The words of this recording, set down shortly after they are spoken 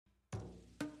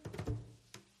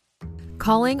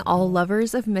calling all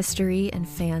lovers of mystery and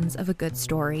fans of a good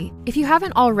story. If you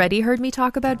haven't already heard me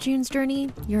talk about June's Journey,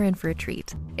 you're in for a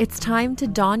treat. It's time to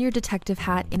don your detective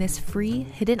hat in this free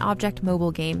hidden object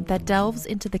mobile game that delves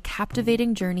into the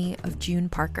captivating journey of June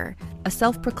Parker, a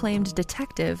self-proclaimed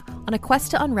detective on a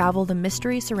quest to unravel the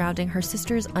mystery surrounding her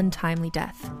sister's untimely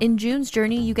death. In June's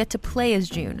Journey, you get to play as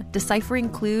June, deciphering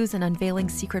clues and unveiling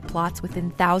secret plots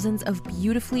within thousands of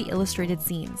beautifully illustrated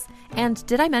scenes. And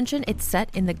did I mention it's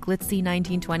set in the glitzy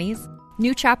 1920s?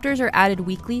 New chapters are added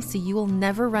weekly, so you will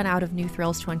never run out of new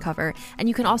thrills to uncover, and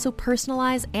you can also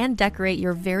personalize and decorate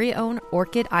your very own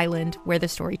Orchid Island where the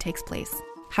story takes place.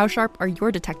 How sharp are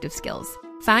your detective skills?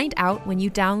 Find out when you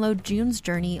download June's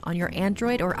Journey on your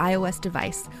Android or iOS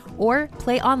device, or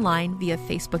play online via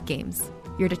Facebook Games.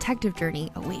 Your detective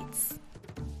journey awaits.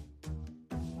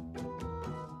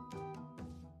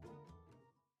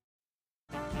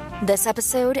 This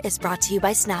episode is brought to you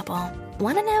by Snapple.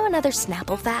 Want to know another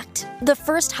Snapple fact? The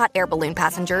first hot air balloon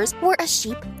passengers were a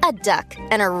sheep, a duck,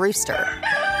 and a rooster.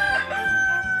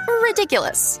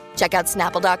 Ridiculous. Check out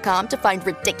Snapple.com to find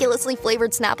ridiculously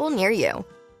flavored Snapple near you.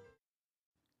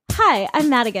 Hi, I'm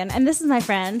Madigan, and this is my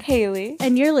friend Haley.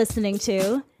 And you're listening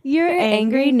to Your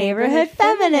Angry Neighborhood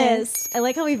Feminist. I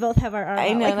like how we both have our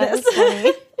arm out like this. That was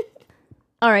funny.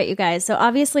 All right, you guys. So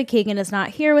obviously Keegan is not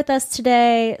here with us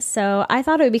today. So I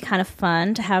thought it would be kind of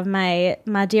fun to have my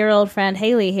dear old friend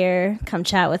Haley here come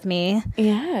chat with me.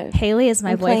 Yeah. Haley is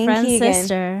my boyfriend's Keegan.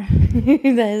 sister.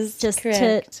 That is Just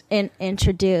correct. to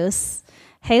introduce.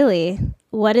 Haley,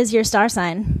 what is your star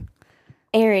sign?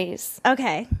 Aries.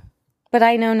 Okay. But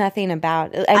I know nothing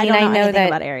about it. I don't know know anything that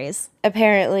about Aries.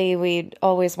 apparently we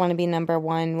always want to be number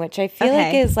one, which I feel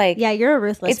like is like... Yeah, you're a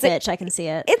ruthless it's bitch. I can see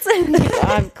it. It's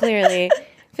clearly...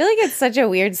 I feel like it's such a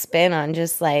weird spin on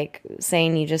just like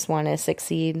saying you just want to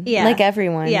succeed. Yeah. Like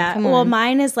everyone. Yeah. Come on. Well,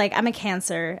 mine is like, I'm a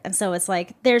Cancer. And so it's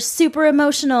like, they're super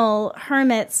emotional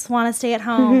hermits, want to stay at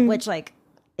home, which like,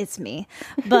 it's me.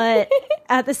 But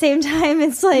at the same time,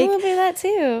 it's like, We'll do that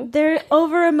too. they're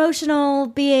over emotional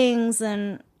beings.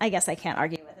 And I guess I can't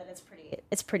argue with it.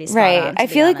 It's pretty spot Right. on, to I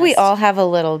be feel like we honest. all have a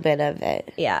little bit of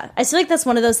it. Yeah. I feel like that's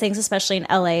one of those things, especially in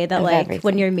LA, that Of like everything.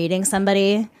 when you're meeting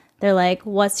somebody, they're like,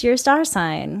 what's your star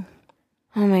sign?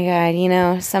 Oh my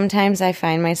God. Sometimes I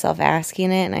find myself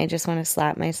asking it and I just want to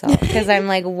slap myself because I'm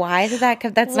like, why did that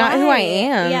come? That's not who I Why?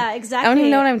 am. Yeah, I don't exactly. even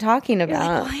know what I'm talking You're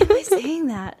about. like, why am I saying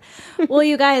that? Well,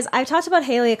 you guys, I've talked about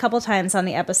Haley a couple times on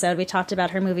the episode. We talked about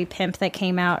her movie Pimp that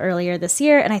came out earlier this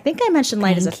year, and I think I mentioned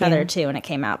Light as a Feather too when it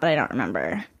came out, but I don't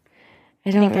remember. I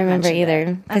don't remember mentioned either.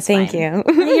 it. But That's thank fine.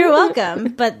 you. You're welcome.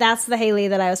 But that's the Haley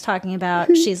that I was talking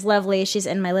about. She's lovely. She's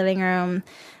in my living room.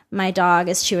 My dog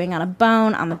is chewing on a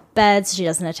bone on the bed so she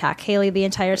doesn't attack Haley the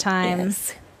entire time.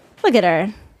 Yes. Look at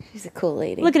her. She's a cool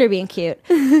lady. Look at her being cute.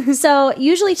 So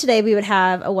usually today we would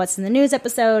have a What's in the News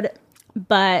episode,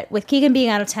 but with Keegan being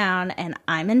out of town and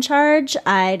I'm in charge,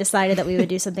 I decided that we would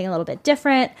do something a little bit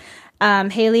different.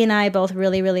 Haley and I both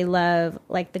really, really love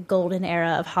like the golden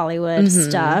era of Hollywood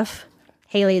stuff.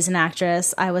 Haley's an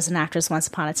actress. I was an actress once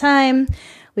upon a time.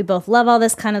 We both love all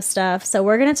this kind of stuff. So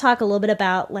we're going to talk a little bit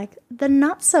about like the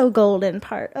not so golden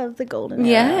part of the golden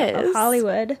era of Yes.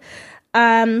 Hollywood.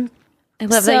 I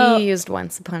love So- that you used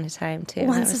Once Upon a Time too.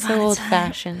 Once that was Upon so a old Time.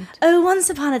 fashioned. Oh, once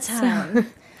upon a time.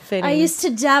 Fitting. I used to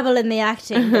dabble in the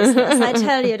acting business. I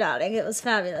tell you, darling, it was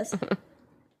fabulous.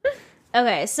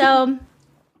 Okay, so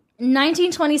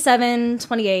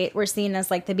 1927-28 we're seen as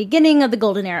like the beginning of the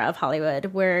golden era of Hollywood.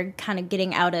 We're kind of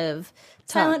getting out of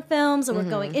silent films and we're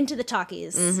going into the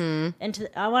talkies. I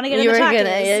want to get into the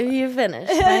talkies. You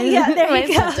finished. Yeah, there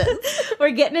you go.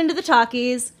 We're getting into the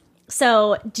talkies.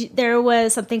 So there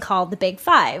was something called the Big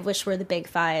Five, which were the Big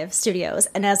Five studios.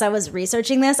 And as I was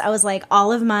researching this, I was like,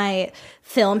 all of my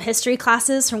film history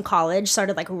classes from college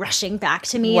started like rushing back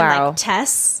to me and Wow. like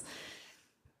tests.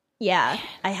 Yeah,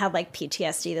 I had like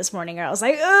PTSD this morning, or I was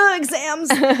like, oh,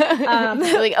 exams.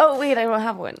 You're like, oh wait, I don't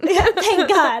have one. Thank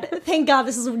God. Thank God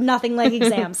this is nothing like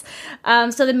exams.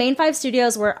 So the main five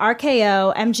studios were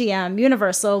RKO, MGM,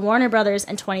 Universal, Warner Brothers,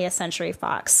 and 20th Century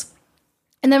Fox.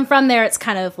 And then from there, it's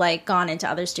kind of like gone into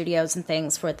other studios and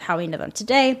things for how we know them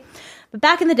today. But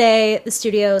back in the day, the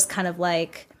studios kind of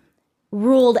like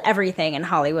ruled everything in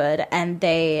Hollywood, and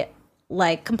they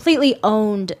like completely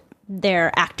owned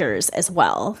their actors as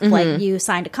well. Like you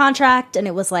signed a contract and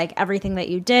it was like everything that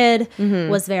you did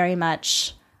was very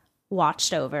much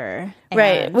watched over.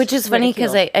 Right, and which is funny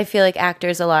because ridiculed. I feel like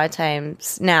actors a lot of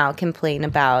times now complain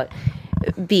about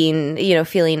being,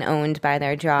 feeling owned by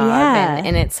their job. Yeah.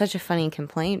 And it's such a funny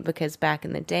complaint because back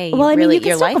in the day, Well, I mean, you can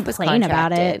your still life was complain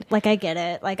about contracted. it. Like, I get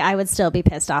it. Like, I would still be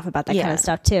pissed off about that kind of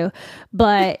stuff too.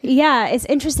 But yeah, it's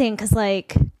interesting because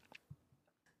like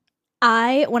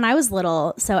when I was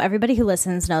little, so everybody who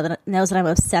listens knows that I'm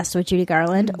obsessed with Judy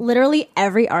Garland. Literally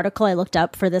every article I looked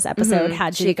up for this episode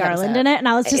had Judy Garland in it, and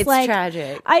I was just It's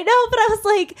tragic. I know, but I was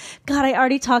like, God, I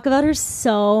already talk about her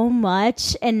so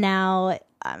much, and now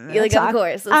You're like, of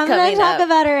course, I'm going to talk up.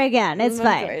 about her again. It's Of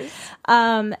fine. course.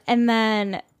 And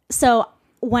then so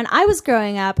when I was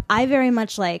growing up, I very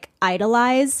much like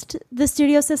idolized the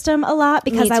studio system a lot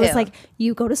because Me I was too. like,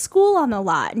 you go to school on the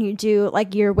lot and you do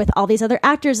like you're with all these other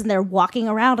actors and they're walking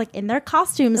around like in their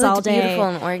costumes It all looked day. beautiful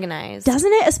and organized.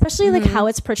 Doesn't it? Especially like how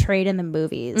it's portrayed in the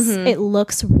movies. It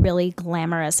looks really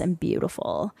glamorous and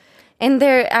beautiful. And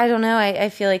I don't know, I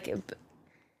feel like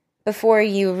before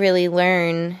you really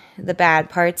learn the bad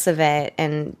parts of it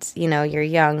and, you're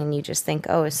young and you just think,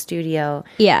 oh, a studio.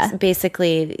 Yeah.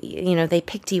 Basically, they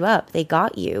picked you up. They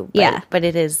got you. Yeah. But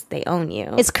they own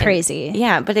you. It's crazy.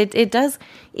 Yeah, but it does.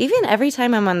 Even every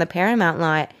time I'm on the Paramount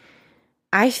lot,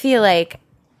 I feel like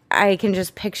I can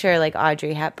just picture like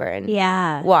Audrey Hepburn.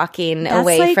 Yeah. Walking That's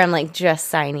away like- from like just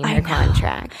signing her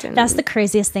contract. And That's the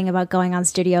craziest thing about going on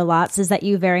studio lots is that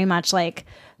you very much like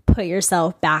put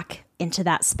yourself back into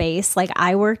that space. Like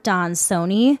I worked on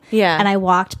Sony, and I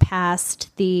walked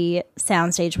past the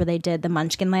soundstage where they did the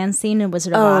Munchkinland scene in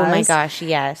Wizard of Oz. Oh my gosh,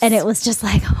 yes. And it was just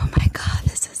like, oh my God,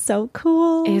 this is so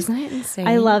cool. Isn't it insane?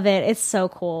 I love it. It's so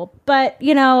cool. But,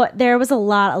 there was a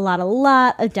lot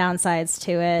of downsides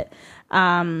to it.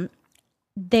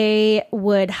 They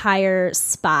would hire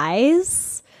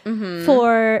spies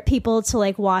for people to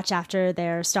like watch after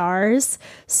their stars.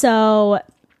 So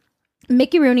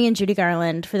Mickey Rooney and Judy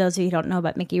Garland, for those of you who don't know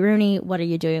about Mickey Rooney, what are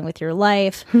you doing with your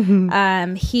life?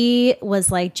 He was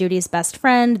like Judy's best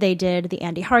friend. They did the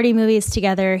Andy Hardy movies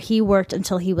together. He worked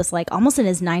until he was like almost in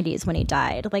his 90s when he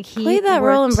died. Like he Played that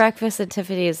role in worked- Breakfast at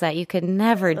Tiffany's that you could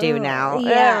never do now.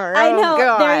 Yeah, Oh, I know.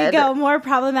 God. There you go. More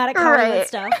problematic Hollywood Right.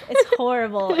 stuff. It's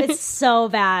horrible. It's so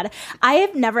bad. I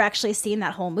have never actually seen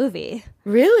that whole movie.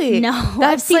 Really? No, I've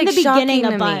That's seen like the beginning shocking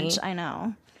a to bunch. me. I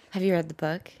know. Have you read the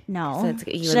book? No. So it's-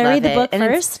 you Should would I read love the it. book And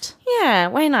it's- first? Yeah,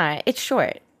 why not? It's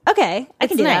short. Okay, I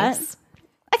can It's do nice. that.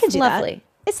 I can do lovely.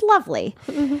 that. It's lovely.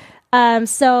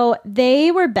 So they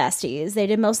were besties. They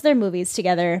did most of their movies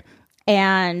together.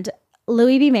 And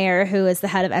Louis B. Mayer, who is the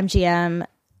head of MGM,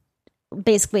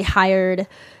 basically hired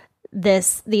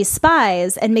these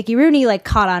spies, and Mickey Rooney like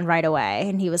caught on right away,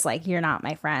 and he was like, "You're not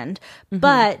my friend."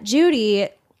 But Judy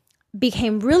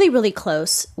became really, really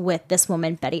close with this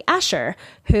woman, Betty Asher,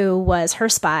 who was her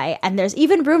spy. And there's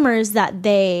even rumors that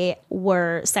they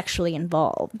were sexually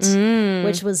involved,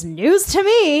 which was news to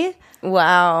me.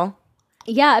 Wow.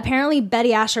 Yeah, apparently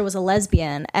Betty Asher was a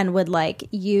lesbian and would like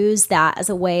use that as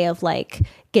a way of like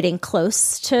getting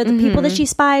close to the people that she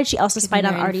spied. She also spied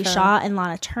on their Artie info. Shaw and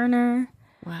Lana Turner.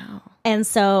 Wow. And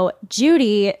so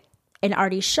Judy and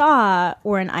Artie Shaw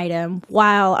were an item,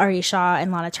 while Artie Shaw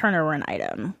and Lana Turner were an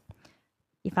item.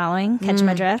 You following? Catch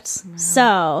my drift?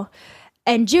 So,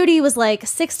 and Judy was like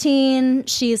 16.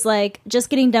 She's like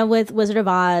just getting done with Wizard of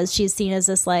Oz. She's seen as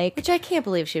this like... Which I can't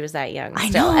believe she was that young. I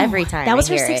Still, know. every time that was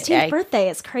I her hear 16th it, birthday.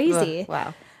 It's crazy. Ugh,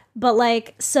 wow. But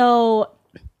like, so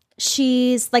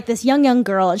she's like this young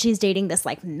girl and she's dating this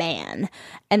like man,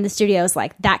 and the studio is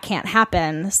like, that can't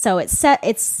happen. So it's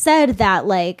said that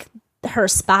like her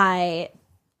spy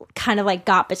kind of like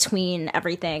got between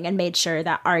everything and made sure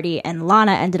that Artie and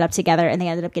Lana ended up together, and they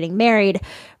ended up getting married,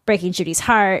 breaking Judy's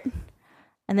heart.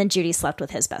 And then Judy slept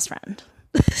with his best friend.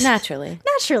 Naturally.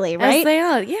 Naturally, right? As they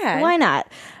are, yeah. Why not?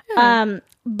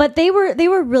 But they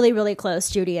were really, really close,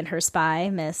 Judy and her spy,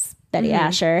 Miss Betty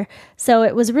Asher. So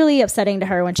it was really upsetting to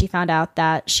her when she found out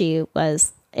that she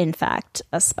was, in fact,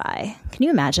 a spy. Can you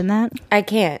imagine that? I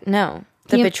can't. No.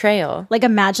 The you- betrayal. Like,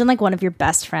 imagine like one of your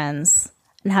best friends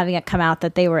and having it come out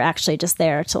that they were actually just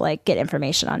there to like get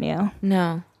information on you.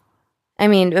 No. I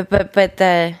mean, but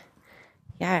the...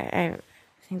 Yeah, I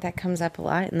think that comes up a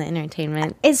lot in the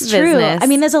entertainment It's true. business. I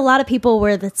mean, there's a lot of people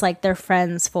where it's like they're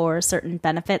friends for certain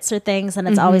benefits or things, and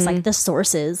it's always like the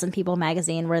sources in People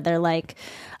magazine where they're like,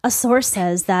 a source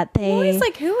says that they... Always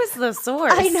like, who is the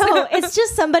source? I know. It's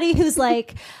just somebody who's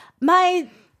like, my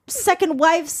second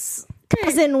wife's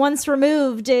cousin once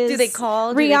removed is Do they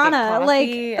call? Rihanna. Do they get like,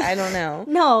 coffee? I don't know.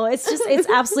 no, it's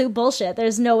absolute bullshit.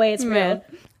 There's no way it's Yeah. real.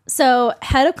 So,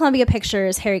 head of Columbia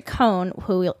Pictures, Harry Cohn,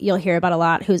 who you'll hear about a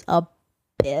lot, who's a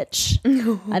bitch.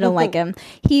 I don't like him.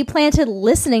 He planted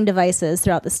listening devices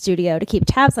throughout the studio to keep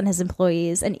tabs on his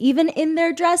employees and even in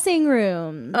their dressing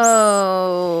rooms.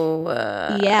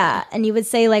 Yeah. And he would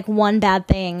say like one bad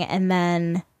thing and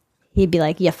then he'd be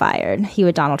like, "You fired." He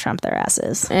would Donald Trump their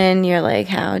asses. And you're like,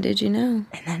 how did you know?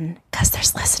 And then, because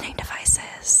there's listening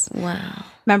devices. Wow.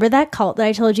 Remember that cult that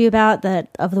I told you about, that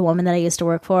of the woman that I used to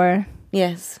work for?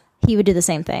 Yes. He would do the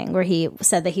same thing where he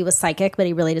said that he was psychic, but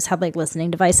he really just had like listening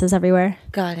devices everywhere.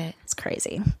 Got it. It's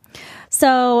crazy.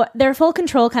 So their full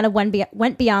control kind of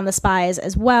went beyond the spies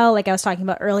as well. Like I was talking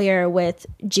about earlier with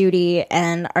Judy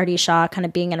and Artie Shaw kind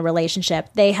of being in a relationship.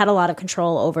 They had a lot of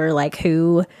control over like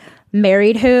who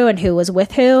married who and who was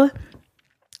with who.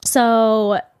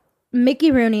 So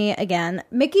Mickey Rooney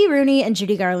and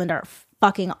Judy Garland are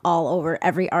fucking all over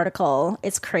every article.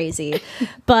 It's crazy.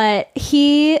 But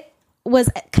he was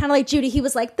kind of like Judy. He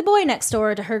was like the boy next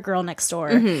door to her girl next door.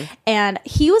 And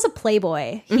he was a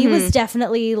playboy. He was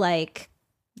definitely like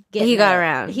He got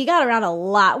around. He got around a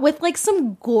lot with like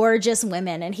some gorgeous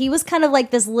women. And he was kind of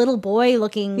like this little boy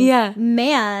looking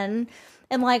man.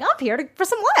 And like, I'm here for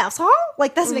some laughs, huh?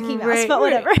 Like, that's Mickey Mouse, but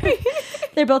whatever.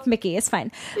 They're both Mickey. It's fine.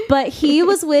 But he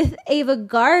was with Ava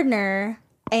Gardner,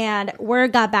 and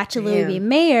word got back to Louis V.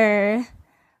 Mayer.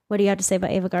 What do you have to say about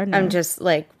Ava Gardner? I'm just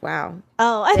like, wow.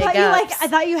 Oh, I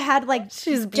thought you had like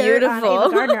she's dirt on beautiful.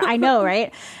 Ava Gardner. I know,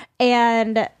 right?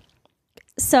 And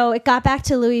so it got back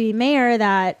to Louis V. Mayer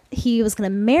that he was going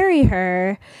to marry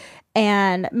her,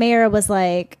 and Mayer was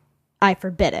like, "I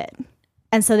forbid it."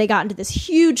 And so they got into this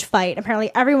huge fight.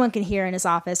 Apparently everyone can hear in his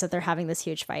office that they're having this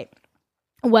huge fight.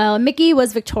 Well, Mickey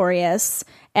was victorious,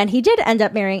 and he did end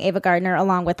up marrying Ava Gardner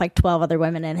along with like 12 other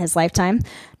women in his lifetime.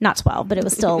 Not 12, but it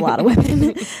was still a lot of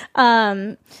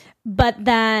women. But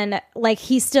then like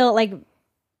he still like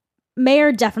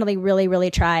Mayer definitely really,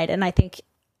 really tried. And I think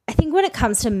when it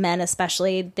comes to men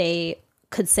especially, they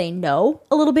could say no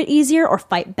a little bit easier or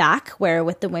fight back, where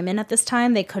with the women at this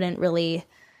time, they couldn't really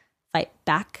fight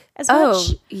back as much.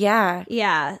 Oh, yeah.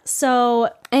 Yeah. So,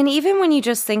 and even when you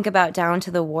just think about down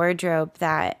to the wardrobe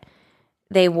that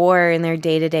they wore in their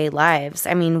day-to-day lives,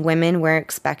 I mean, women were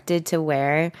expected to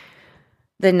wear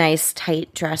the nice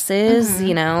tight dresses,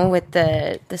 you know, with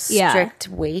the strict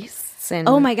waists. And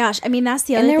oh my gosh. I mean, that's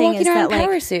the other they're thing walking is around that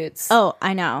power like, suits. oh,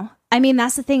 I know. I mean,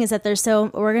 that's the thing is that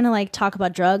we're going to like talk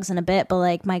about drugs in a bit, but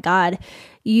like, my God,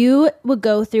 you would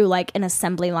go through like an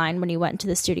assembly line when you went into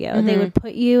the studio. They would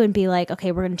put you and be like,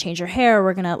 okay, we're going to change your hair.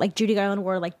 We're going to like Judy Garland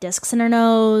wore like discs in her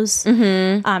nose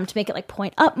to make it like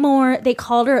point up more. They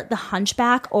called her the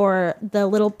hunchback or the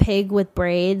little pig with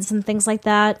braids and things like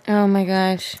that. Oh my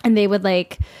gosh. And they would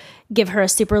like give her a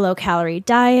super low calorie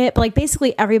diet. But like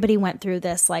basically everybody went through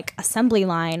this like assembly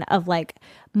line of like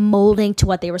molding to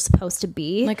what they were supposed to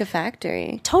be. Like a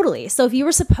factory. Totally. So if you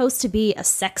were supposed to be a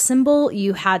sex symbol,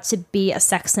 you had to be a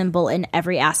sex symbol in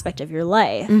every aspect of your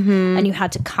life. And you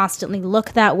had to constantly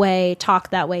look that way,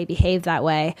 talk that way, behave that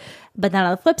way. But then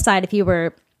on the flip side, if you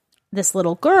were this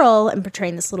little girl and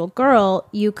portraying this little girl,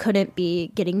 you couldn't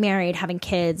be getting married, having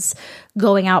kids,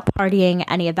 going out partying,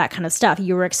 any of that kind of stuff.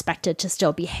 You were expected to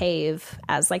still behave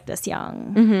as like this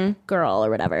young girl or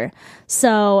whatever.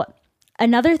 So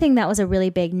another thing that was a really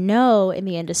big no in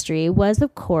the industry was,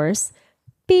 of course,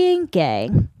 being gay.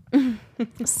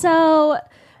 So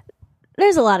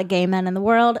there's a lot of gay men in the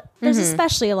world. There's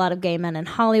especially a lot of gay men in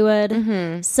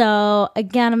Hollywood. So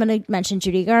again, I'm going to mention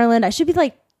Judy Garland. I should be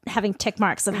like having tick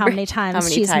marks of how many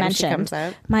times she's mentioned. She comes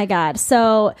out. My God.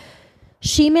 So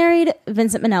she married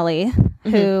Vincent Minnelli,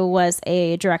 who was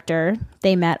a director.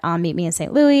 They met on Meet Me in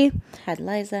St. Louis. Had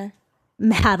Liza,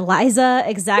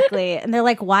 exactly. And they're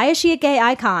like, why is she a gay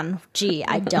icon? Gee,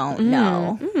 I don't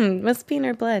know. Must be in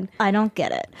her blood. I don't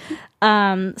get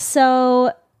it.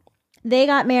 So they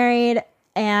got married,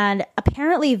 and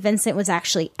apparently Vincent was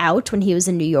actually out when he was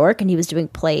in New York and he was doing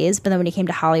plays. But then when he came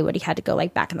to Hollywood, he had to go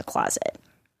like back in the closet.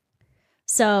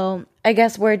 So I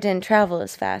guess word didn't travel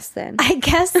as fast then. I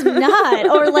guess not.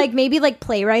 Or like maybe like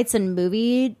playwrights and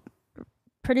movie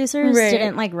producers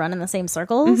didn't like run in the same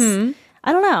circles.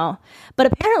 I don't know. But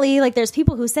apparently like there's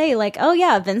people who say like, oh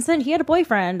yeah, Vincent, he had a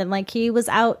boyfriend and like he was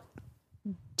out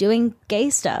doing gay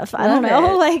stuff. I don't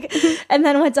know. Like, and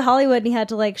then went to Hollywood and he had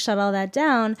to like shut all that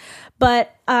down.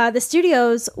 But the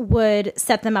studios would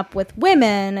set them up with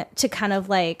women to kind of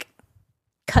like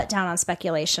cut down on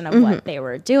speculation of what they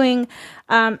were doing.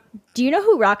 Do you know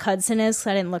who Rock Hudson is? 'Cause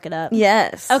I didn't look it up.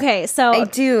 Yes. Okay, so I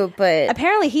do, but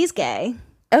apparently he's gay.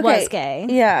 Okay. Was gay.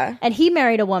 Yeah. And he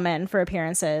married a woman for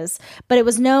appearances, but it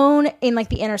was known in like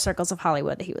the inner circles of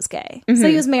Hollywood that he was gay. So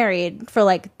he was married for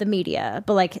like the media,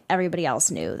 but like everybody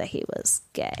else knew that he was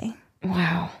gay.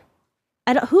 Wow.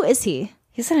 Who is he?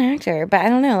 He's an actor, but I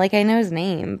don't know. Like, I know his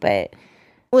name, but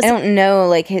I don't know,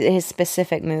 like, his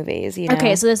specific movies, you know?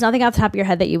 Okay, so there's nothing off the top of your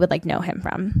head that you would, like, know him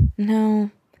from? No.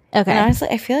 Okay. And honestly,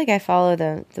 I feel like I follow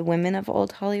the women of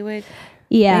old Hollywood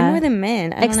Yeah. way more than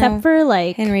men. I don't Except know for,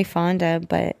 like, Henry Fonda,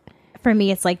 but... for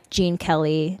me, it's, like, Gene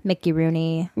Kelly, Mickey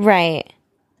Rooney. Right.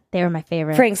 They were my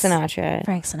favorites. Frank Sinatra.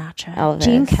 Elvis.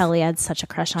 Gene Kelly, I had such a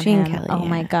crush on him. Kelly, oh, yeah.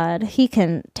 my God. He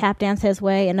can tap dance his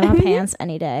way into my pants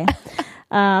any day.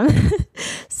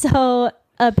 So,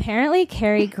 apparently,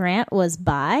 Cary Grant was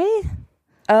bi.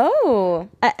 Oh.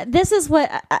 This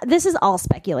is all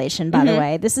speculation, by the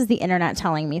way. This is the internet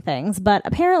telling me things. But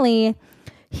apparently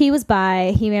he was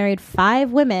bi. He married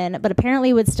 5 women, but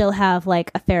apparently would still have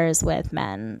like affairs with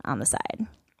men on the side.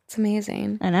 It's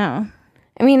amazing. I know.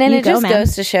 I mean, and You it go, just man.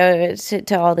 goes to show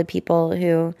to all the people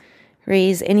who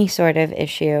raise any sort of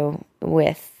issue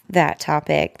with that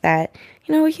topic that,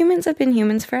 you know, humans have been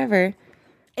humans forever.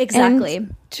 Exactly.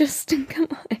 And just, come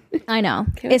on. I know.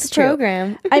 Give us It's a true.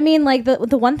 program. I mean, like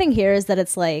the one thing here is that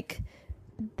it's like,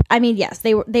 I mean, yes,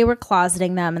 they were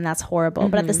closeting them, and that's horrible.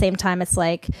 But at the same time, it's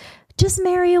like, just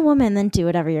marry a woman, then do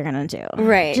whatever you're gonna do.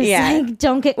 Right, Just yeah. like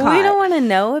don't get caught. We don't want to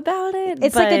know about it.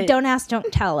 It's like a but don't ask,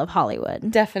 don't tell of Hollywood.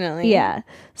 Definitely. Yeah.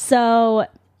 So,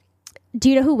 do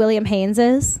you know who William Haynes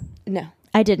is? No.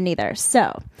 I didn't either.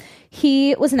 So,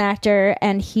 he was an actor,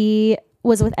 and he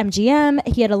was with MGM.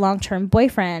 He had a long-term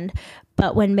boyfriend,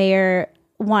 but when Mayer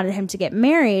wanted him to get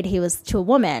married, he was to a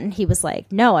woman. He was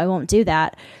like, no, I won't do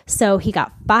that. So he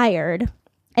got fired.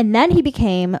 And then he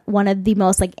became one of the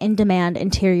most like in-demand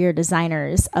interior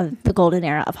designers of the golden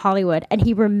era of Hollywood. And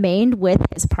he remained with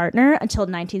his partner until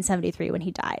 1973 when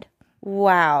he died.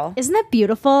 Wow. Isn't that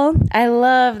beautiful? I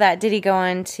love that. Did he go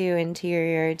on to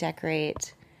interior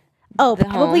decorate? Oh, The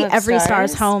probably home of every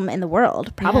star's stars? home in the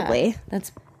world. Probably. Yeah,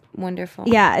 that's wonderful.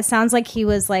 Yeah, it sounds like he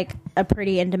was like a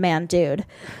pretty in-demand dude.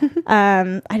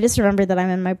 I just remembered that I'm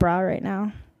in my bra right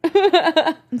now.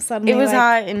 I'm suddenly It was like,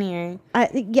 hot in here.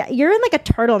 yeah, you're in like a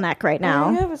turtleneck right I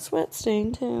now. have a sweat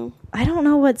stain too. I don't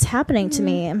know what's happening to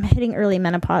me. I'm hitting early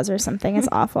menopause or something. It's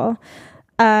awful.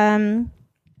 Boop,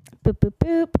 boop,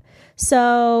 boop.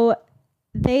 So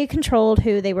they controlled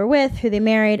who they were with, who they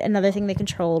married. Another thing they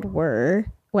controlled were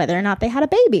whether or not they had a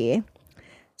baby.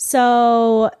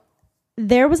 So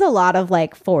there was a lot of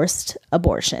like forced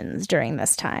abortions during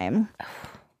this time.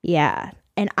 Yeah.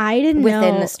 And I didn't know.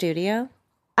 Within the studio?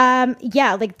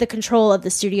 Yeah, like the control of the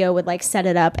studio would like set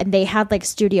it up, and they had like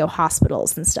studio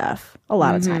hospitals and stuff a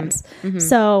lot of times.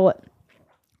 So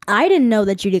I didn't know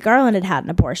that Judy Garland had had an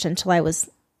abortion until I was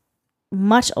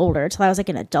much older, till I was like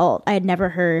an adult. I had never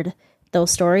heard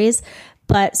those stories.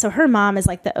 But so her mom is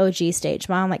like the OG stage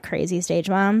mom, like crazy stage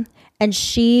mom. And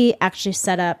she actually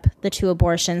set up the 2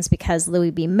 abortions because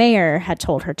Louis B. Mayer had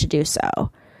told her to do so.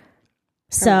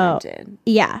 mom did.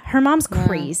 Yeah, her mom's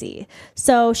crazy.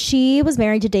 So she was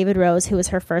married to David Rose, who was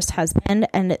her first husband.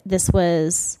 And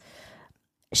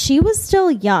she was still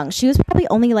young. She was probably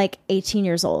only like 18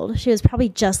 years old. She was probably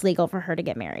just legal for her to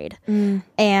get married.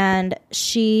 And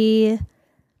she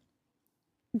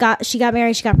got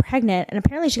married, she got pregnant, and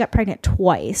apparently she got pregnant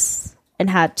twice and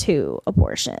had 2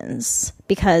 abortions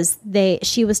because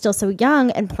she was still so young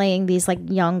and playing these like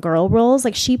young girl roles.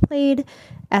 Like she played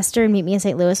Esther in Meet Me in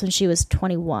St. Louis when she was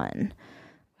 21.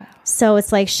 Wow. So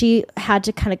it's like she had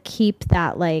to kind of keep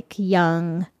that like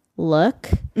young look.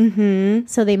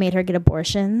 So they made her get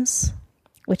abortions,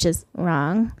 which is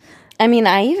wrong. I mean,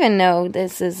 I even know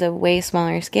this is a way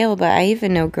smaller scale, but I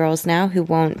even know girls now who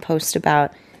won't post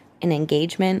about an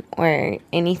engagement or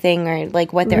anything or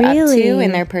like what they're up to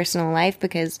in their personal life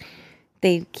because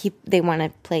they want to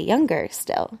play younger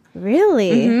still.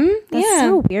 Really? That's Yeah.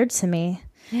 so weird to me.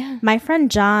 Yeah. My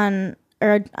friend John,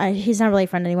 he's not really a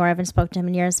friend anymore. I haven't spoken to him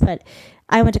in years, but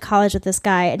I went to college with this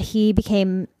guy and he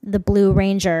became the Blue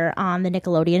Ranger on the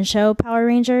Nickelodeon show Power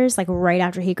Rangers, like right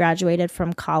after he graduated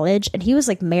from college. And he was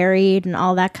like married and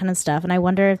all that kind of stuff. And I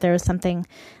wonder if there was something,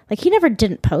 like he never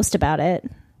didn't post about it.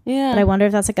 Yeah. But I wonder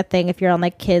if that's like a thing if you're on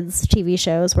like kids TV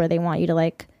shows where they want you to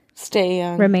like Stay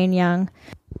young. remain young.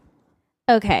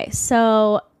 Okay,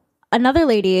 so another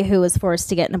lady who was forced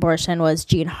to get an abortion was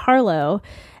Jean Harlow,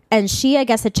 and she, I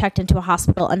guess, had checked into a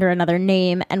hospital under another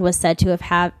name and was said to have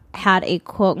had a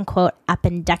quote-unquote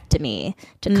appendectomy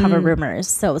to cover rumors.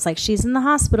 So it was like, she's in the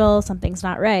hospital, something's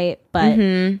not right, but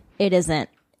it isn't.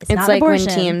 It's not like abortion.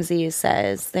 when TMZ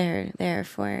says they're there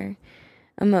for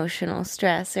emotional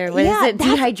stress or what is Yeah, it?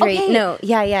 that's- Dehydrate. okay. No,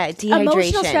 dehydration.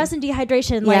 Emotional stress and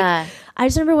dehydration. Like, Yeah. I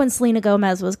just remember when Selena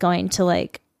Gomez was going to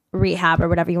like rehab or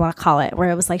whatever you want to call it,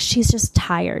 where it was like she's just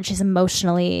tired. She's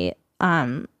emotionally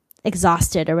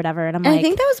exhausted or whatever. And I'm like, I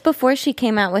think that was before she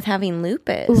came out with having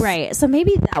lupus. Right. So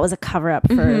maybe that was a cover up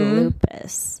for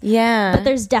lupus. Yeah. But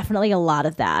there's definitely a lot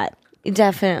of that.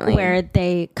 Definitely. Where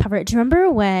they cover it. Do you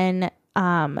remember when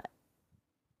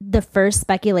the first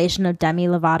speculation of Demi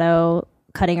Lovato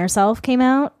cutting herself came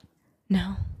out?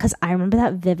 No. Because I remember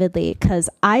that vividly, because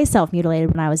I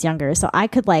self-mutilated when I was younger, so I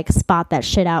could like spot that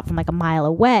shit out from like a mile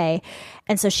away.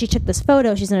 And so she took this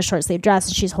photo. She's in a short sleeve dress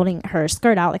and she's holding her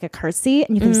skirt out like a curtsy,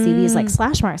 and you can see these like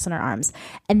slash marks on her arms.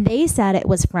 And they said it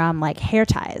was from like hair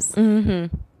ties. And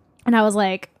I was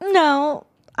like, no,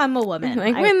 I'm a woman.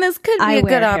 Like, when this could be I a good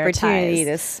wear hair opportunity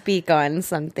ties. to speak on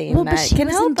something Well, but that she can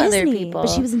was help in Disney, other people. But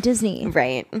she was in Disney.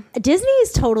 Right. Disney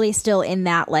is totally still in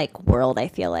that like world, I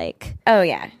feel like. Oh,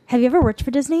 yeah. Have you ever worked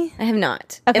for Disney? I have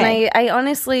not. Okay. And I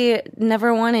honestly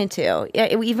never wanted to.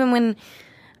 Yeah, even when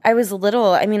I was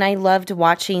little, I mean, I loved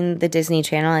watching the Disney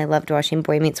Channel. I loved watching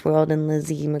Boy Meets World and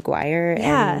Lizzie McGuire.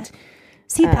 Yeah. And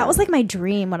See, that was like my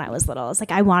dream when I was little. It's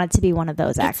like I wanted to be one of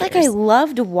those actors. it's like I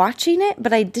loved watching it,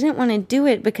 but I didn't want to do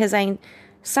it because I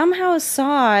somehow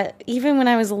saw, even when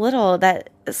I was little, that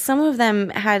some of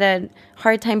them had a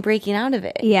hard time breaking out of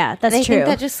it. Yeah, that's and I true. think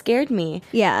that just scared me.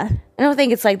 Yeah. I don't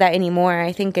think it's like that anymore.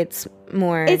 I think it's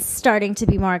more... It's starting to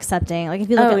be more accepting. Like if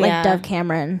you look at like Dove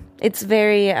Cameron. It's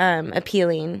very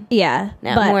appealing. Yeah.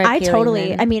 No, but more I appealing totally,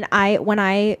 than- I mean, when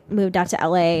I moved out to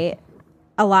LA,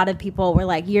 a lot of people were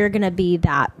like, you're going to be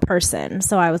that person.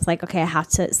 So I was like, okay, I have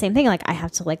to, same thing. Like I have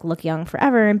to like look young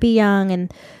forever and be young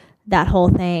and that whole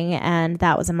thing. And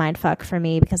that was a mind fuck for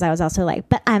me because I was also like,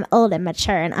 but I'm old and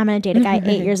mature and I'm going to date a guy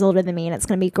 8 years older than me and it's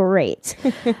going to be great.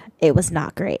 It was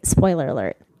not great. Spoiler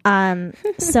alert.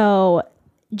 So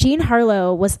Jean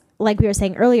Harlow was, like we were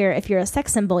saying earlier, if you're a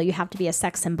sex symbol, you have to be a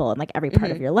sex symbol in like every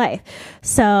part of your life.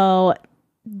 So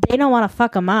they don't want to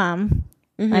fuck a mom.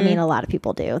 I mean, a lot of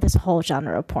people do. There's a whole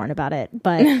genre of porn about it.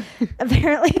 But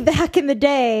apparently back in the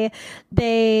day,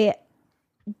 they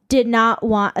did not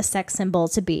want a sex symbol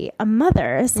to be a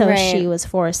mother. So she was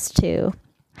forced to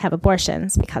have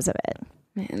abortions because of it.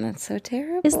 Man, that's so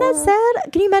terrible. Isn't that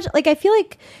sad? Can you imagine? Like, I feel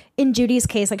like in Judy's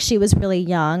case, like she was really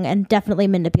young and definitely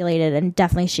manipulated and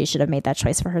definitely she should have made that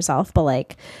choice for herself. But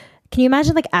like, can you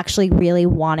imagine like actually really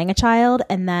wanting a child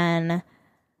and then...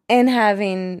 And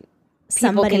having...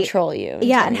 somebody people control you.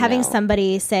 Yeah, and having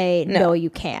somebody say, no, you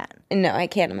can't. No, I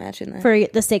can't imagine that. For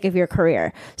the sake of your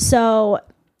career. So,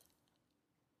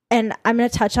 and I'm going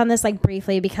to touch on this like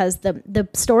briefly because the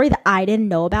story that I didn't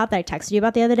know about that I texted you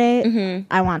about the other day,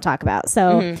 I want to talk about.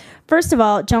 So, first of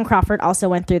all, Joan Crawford also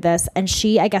went through this and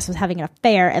she, I guess, was having an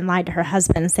affair and lied to her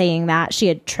husband saying that she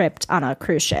had tripped on a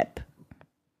cruise ship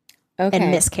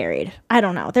and miscarried. I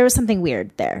don't know. There was something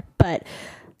weird there. But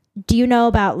do you know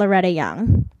about Loretta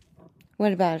Young?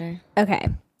 What about her? Okay.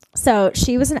 So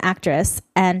she was an actress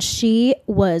and she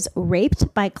was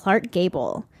raped by Clark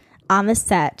Gable on the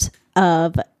set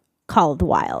of Call of the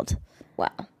Wild. Wow.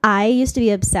 I used to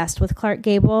be obsessed with Clark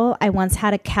Gable. I once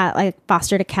had a cat, I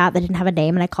fostered a cat that didn't have a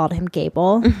name and I called him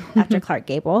Gable after Clark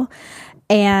Gable.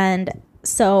 And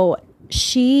so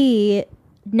she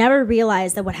never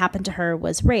realized that what happened to her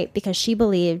was rape because she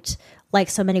believed,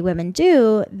 like so many women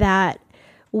do, that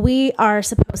we are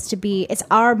supposed to be, it's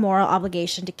our moral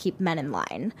obligation to keep men in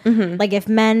line. Like if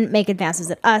men make advances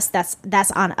at us,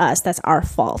 that's on us. That's our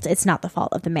fault. It's not the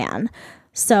fault of the man.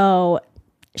 So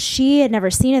she had never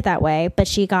seen it that way, but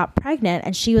she got pregnant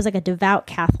and she was like a devout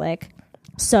Catholic.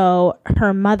 So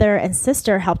her mother and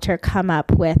sister helped her come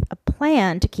up with a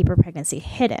plan to keep her pregnancy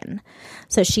hidden.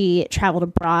 So she traveled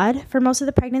abroad for most of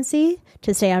the pregnancy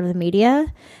to stay out of the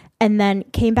media. And then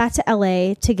came back to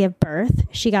LA to give birth.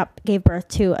 She gave birth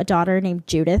to a daughter named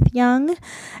Judith Young.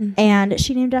 And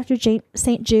she named after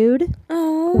St. Jude,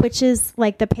 which is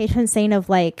like the patron saint of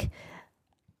like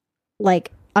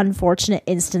unfortunate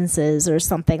instances or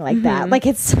something like that. Like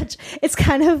it's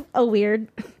kind of a weird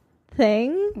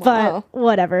thing, but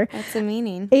whatever. That's a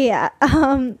meaning. Yeah.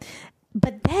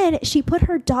 But then she put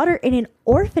her daughter in an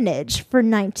orphanage for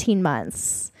 19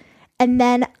 months and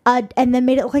then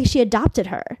made it look like she adopted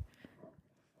her.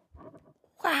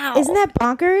 Wow. Isn't that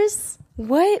bonkers?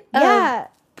 What Yeah. a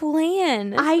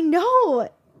plan. I know.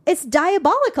 It's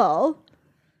diabolical.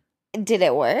 Did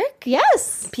it work?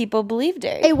 Yes. People believed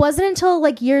her. It wasn't until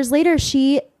like years later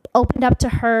she opened up to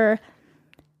her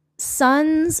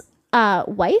son's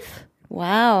wife.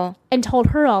 Wow. And told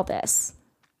her all this.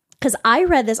 Because I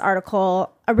read this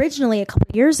article originally a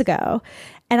couple years ago.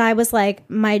 And I was like,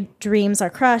 my dreams are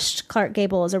crushed. Clark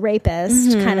Gable is a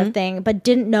rapist kind of thing. But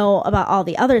didn't know about all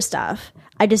the other stuff.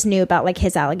 I just knew about like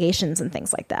his allegations and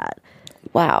things like that.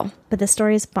 Wow. But the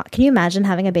story is fun. Can you imagine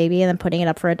having a baby and then putting it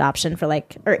up for adoption for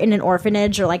like, or in an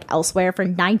orphanage or like elsewhere for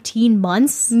 19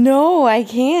 months? No, I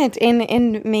can't.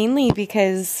 And mainly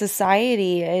because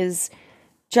society is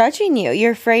judging you.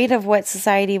 You're afraid of what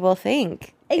society will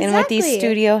think. And what these Exactly.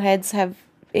 studio heads have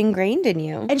ingrained in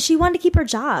you. And she wanted to keep her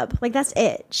job. Like, that's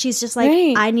it. She's just like,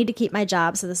 Right. I need to keep my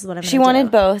job, so this is what I'm going to do. She wanted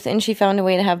both, and she found a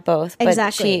way to have both. But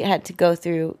Exactly. she had to go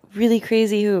through really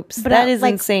crazy hoops. But That at, is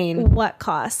like, insane. What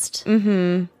cost?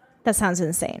 Mm-hmm. That sounds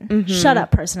insane. Shut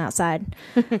up, person outside.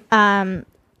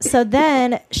 So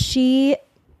then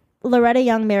Loretta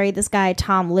Young married this guy,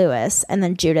 Tom Lewis, and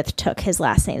then Judith took his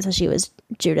last name, so she was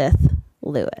Judith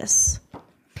Lewis.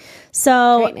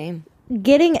 So Great name.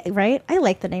 right? I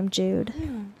like the name Jude.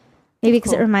 Maybe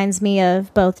because it reminds me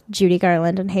of both Judy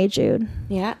Garland and Hey Jude.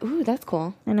 Yeah. Ooh, that's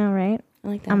cool. I know, right? I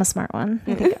like that. I'm a smart one.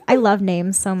 I love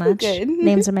names so much. Good.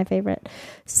 Names are my favorite.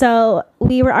 So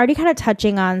we were already kind of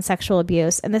touching on sexual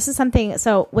abuse. And this is something,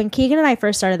 so when Keegan and I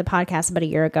first started the podcast about a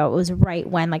year ago, it was right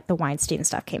when like the Weinstein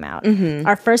stuff came out.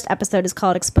 Our first episode is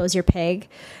called Expose Your Pig,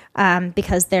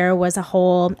 because there was a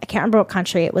whole, I can't remember what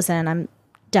country it was in. I'm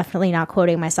definitely not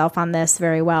quoting myself on this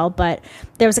very well, but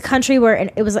there was a country where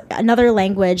it was another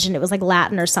language and it was like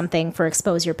Latin or something for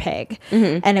expose your pig.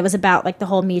 And it was about like the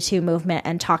whole Me Too movement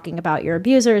and talking about your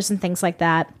abusers and things like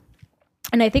that.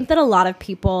 And I think that a lot of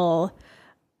people,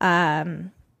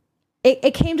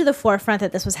 it came to the forefront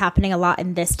that this was happening a lot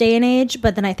in this day and age,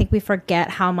 but then I think we forget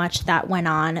how much that went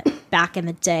on back in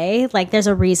the day. Like there's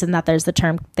a reason that there's the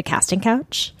term the casting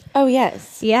couch. Oh,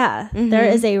 yes. Yeah, there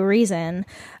is a reason.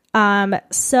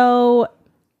 So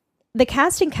the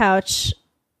casting couch,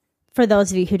 for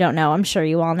those of you who don't know, I'm sure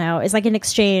you all know, is like an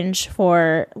exchange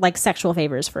for like sexual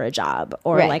favors for a job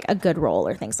or Right. like a good role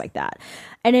or things like that.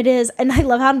 And it is, and I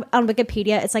love how on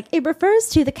Wikipedia, it's like, it refers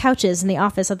to the couches in the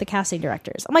office of the casting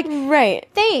directors. I'm like, Right.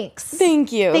 thanks.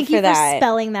 Thank you Thank for you that. for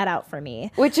spelling that out for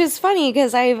me. Which is funny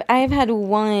because I've had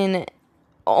one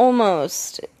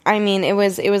almost. I mean, it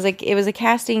was a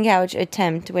casting couch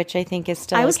attempt, which I think is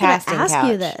still I was a going to casting ask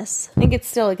couch. you this. I think it's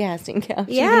still a casting couch,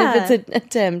 Yeah. even if it's an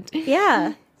attempt.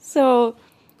 Yeah. So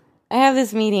I have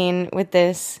this meeting with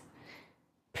this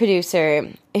producer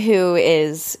who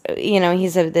is,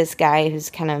 he's this guy who's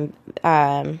kind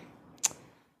of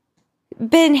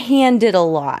been handed a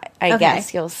lot, I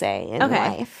guess you'll say, in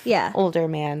life. Yeah. Older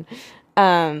man.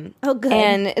 Oh, good.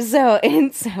 And so,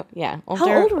 yeah, old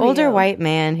were older you? white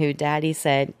man who daddy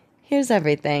said, here's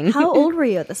everything. How old were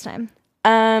you at this time?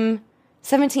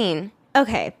 17.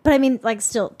 Okay. But I mean, like,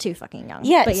 still too fucking young.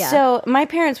 Yeah, But yeah. so my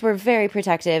parents were very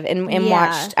protective and Yeah.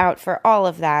 watched out for all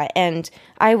of that. And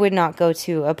I would not go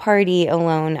to a party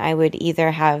alone. I would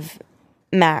either have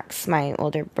Max, my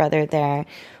older brother, there,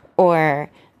 or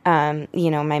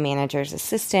my manager's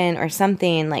assistant or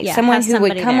something, like Yeah, someone have who would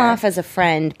somebody come there. off as a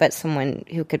friend, but someone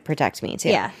who could protect me too.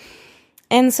 Yeah.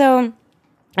 And so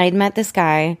I'd met this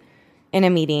guy in a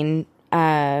meeting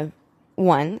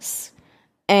once,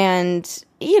 and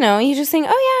you just think,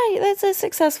 oh yeah, that's a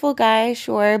successful guy,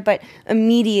 sure. But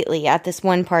immediately at this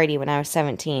one party when I was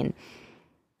 17,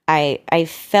 I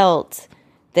felt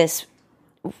this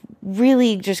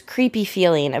really just creepy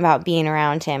feeling about being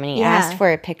around him, and he Yeah. asked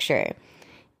for a picture.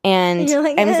 And you're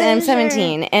like, I'm sure.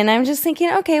 17, and I'm just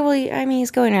thinking, okay, well, I mean, he's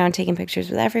going around taking pictures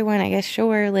with everyone, I guess,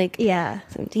 sure. Like, Yeah.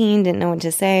 17, didn't know what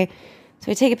to say.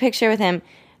 So I take a picture with him.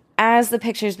 As the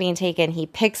picture's being taken, he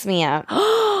picks me up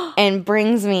and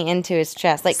brings me into his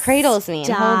chest, like cradles me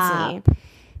and holds me.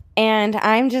 And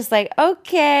I'm just like,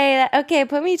 okay,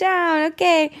 put me down,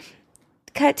 okay.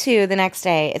 Cut to the next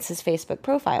day, it's his Facebook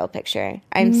profile picture.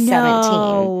 I'm 17.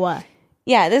 No.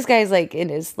 Yeah, this guy's like in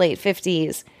his late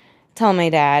 50s. Tell my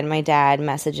dad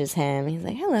messages him. He's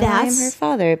like, hello, I am That's her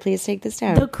father. Please take this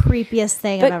down. The creepiest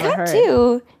thing But I've ever cut heard.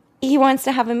 to, he wants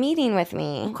to have a meeting with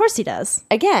me. Of course he does.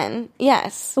 Again,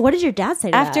 yes. So what did your dad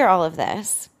say to After that? all of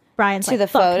this. Brian's To like, the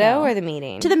 "Fuck photo no." or the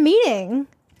meeting? To the meeting.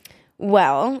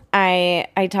 Well, I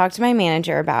talked to my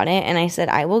manager about it, and I said,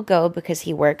 I will go because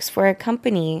he works for a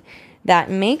company that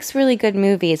makes really good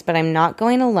movies, but I'm not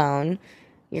going alone.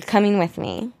 You're coming with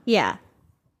me. Yeah.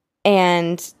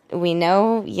 And we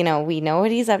know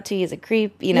what he's up to. He's a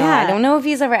creep. Yeah. I don't know if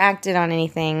he's ever acted on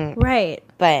anything, Right.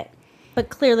 but But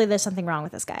clearly there's something wrong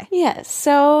with this guy. yeah.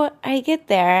 So I get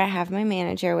there, I have my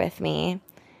manager with me.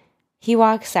 He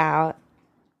walks out.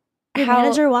 Your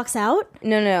manager walks out?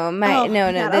 No, Oh, my God.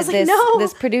 I was like, This no.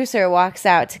 this producer walks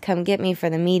out to come get me for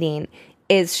the meeting.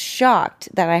 Is shocked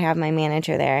that I have my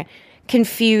manager there,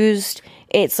 confused.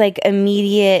 It's like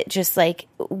immediate, just like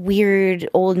weird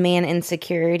old man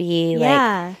insecurity.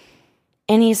 Yeah. Like,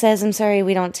 and he says, "I'm sorry,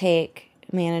 we don't take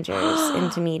managers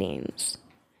into meetings."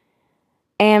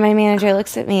 And my manager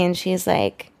looks at me and she's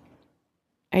like,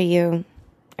 are you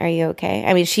okay?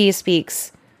 I mean, she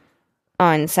speaks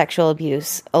on sexual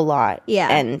abuse a lot. Yeah.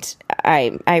 And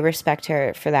I respect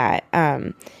her for that.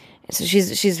 So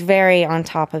she's very on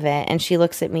top of it. And she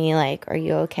looks at me like, are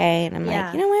you okay? And I'm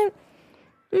like, you know what?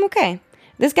 I'm okay.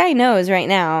 This guy knows right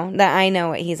now that I know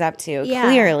what he's up to,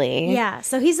 clearly. Yeah,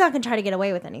 so he's not going to try to get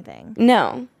away with anything.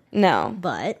 No.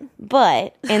 But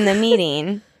in the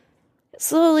meeting,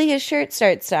 slowly his shirt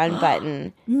starts to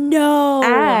unbutton. No.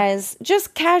 As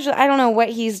just casual, I don't know what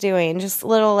he's doing. Just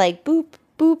little like boop,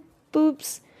 boop,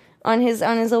 boops on his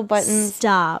little buttons.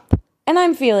 Stop. And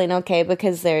I'm feeling okay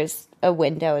because there's a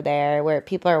window there where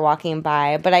people are walking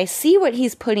by, but I see what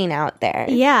he's putting out there.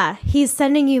 Yeah, he's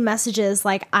sending you messages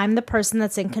like, I'm the person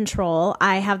that's in control.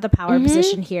 I have the power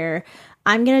position here.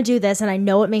 I'm going to do this, and I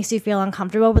know it makes you feel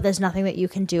uncomfortable, but there's nothing that you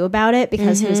can do about it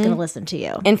because who's going to listen to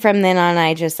you? And from then on,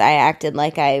 I acted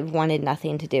like I wanted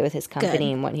nothing to do with his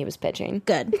company and what he was pitching.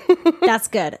 Good. That's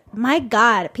good. My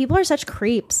God, people are such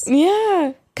creeps.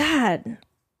 Yeah. God.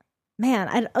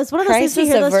 Man, it's one of those things to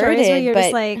hear those stories where you're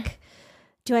just like,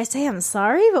 do I say I'm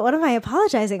sorry? But what am I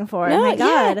apologizing for? No, oh my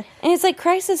God. Yeah. And it's like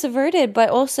crisis averted, but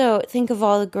also think of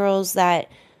all the girls that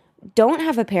don't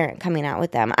have a parent coming out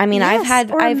with them. I mean, Yes, I've had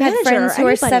friends who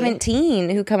are 17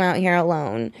 who come out here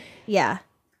alone. Yeah.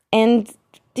 And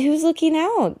who's looking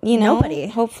out? You know? Nobody.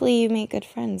 Hopefully you make good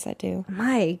friends that do.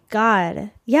 My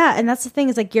God. Yeah, and that's the thing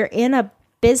is like you're in a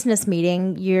business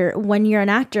meeting, when you're an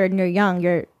actor and you're young,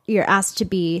 you're asked to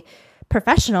be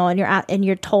professional and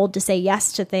you're told to say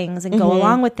yes to things and go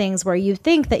along with things where you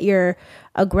think that you're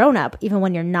a grown-up even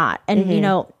when you're not. And you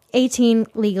know, 18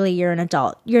 legally you're an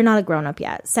adult. You're not a grown-up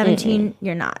yet. 17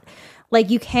 you're not. Like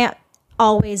you can't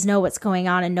always know what's going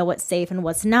on and know what's safe and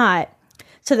what's not.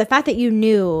 So the fact that you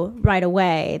knew right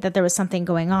away that there was something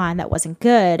going on that wasn't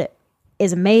good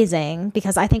is amazing,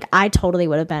 because I think I totally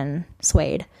would have been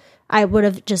swayed. I would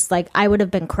have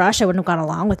been crushed. I wouldn't have gone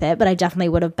along with it, but I definitely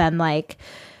would have been like,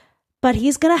 but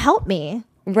he's going to help me.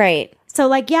 Right. So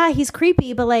like, yeah, he's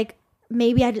creepy, but like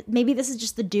maybe this is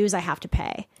just the dues I have to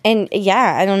pay. And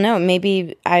yeah, I don't know.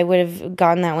 Maybe I would have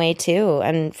gone that way too,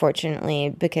 unfortunately,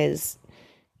 because,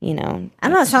 you know. I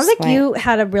don't know. It sounds like you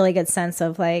had a really good sense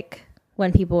of like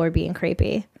when people were being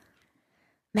creepy.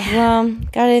 Man. Well,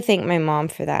 gotta thank my mom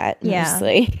for that,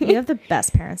 mostly. You have the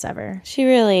best parents ever.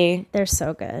 They're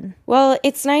so good. Well,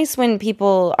 it's nice when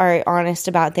people are honest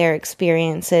about their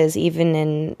experiences, even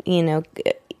in, you know,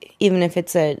 even if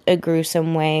it's a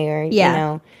gruesome way or, you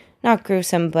know, not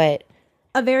gruesome, but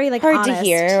a very like hard honest. To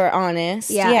hear or honest.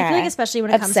 Yeah, I feel like especially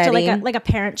when it comes to like a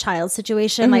parent-child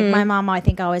situation. Like my mom, I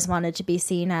think always wanted to be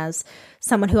seen as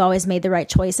someone who always made the right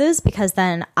choices, because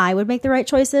then I would make the right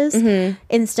choices.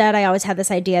 Instead, I always had this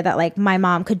idea that like my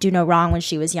mom could do no wrong when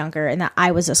she was younger and that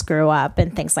I was a screw up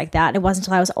and things like that. And it wasn't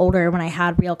until I was older when I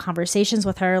had real conversations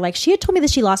with her. Like she had told me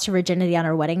that she lost her virginity on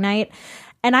her wedding night.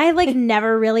 And I like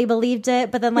never really believed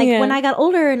it. But then like when I got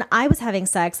older and I was having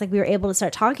sex, like we were able to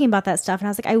start talking about that stuff. And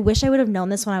I was like, I wish I would have known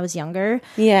this when I was younger.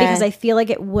 Yeah. Because I feel like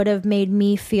it would have made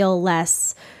me feel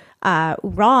less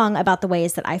wrong about the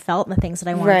ways that I felt and the things that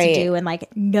I wanted to do, and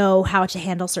like know how to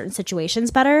handle certain situations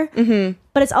better.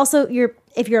 But it's also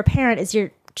if you're a parent, it's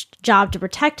your job to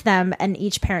protect them, and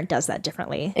each parent does that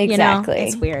differently. Exactly. You know?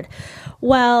 It's weird.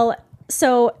 Well,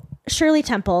 so Shirley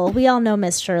Temple, we all know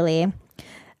Miss Shirley.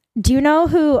 Do you know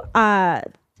who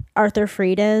Arthur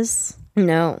Freed is?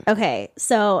 No. Okay,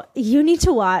 so you need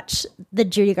to watch the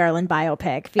Judy Garland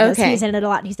biopic, because he's in it a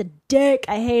lot. And he's a dick.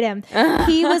 I hate him.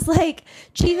 He was like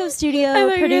chief of studio I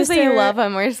thought producer. You were gonna say you love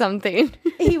him or something.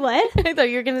 He what? I thought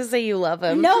you were gonna say you love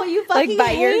him. No, you fucking like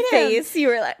by hate your him. face. You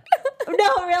were like,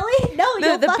 no, really? No,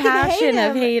 you the fucking passion hate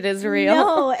him. of hate is real.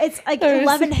 No, it's like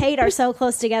love and hate are so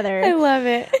close together. I love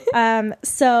it.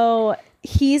 So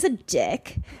he's a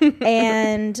dick,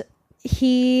 and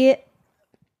he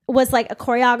was like a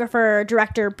choreographer,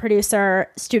 director, producer,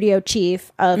 studio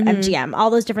chief of MGM, all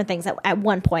those different things at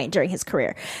one point during his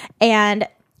career. And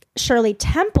Shirley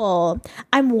Temple,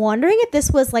 I'm wondering if this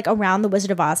was like around the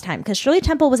Wizard of Oz time, because Shirley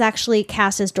Temple was actually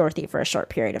cast as Dorothy for a short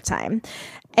period of time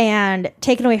and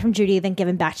taken away from Judy, then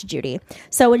given back to Judy.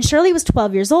 So when Shirley was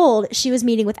 12 years old, she was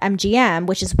meeting with MGM,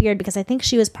 which is weird because I think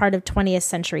she was part of 20th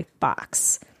Century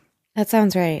Fox. That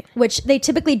sounds right. Which they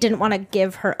typically didn't want to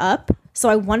give her up. So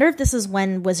I wonder if this is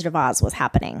when Wizard of Oz was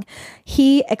happening.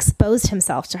 He exposed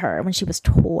himself to her when she was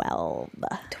 12.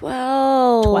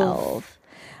 12.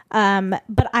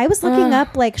 But I was looking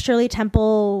up like Shirley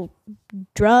Temple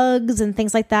drugs and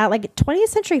things like that. Like 20th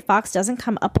Century Fox doesn't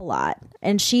come up a lot.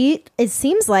 And it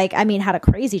seems like, I mean, had a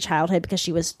crazy childhood because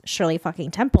she was Shirley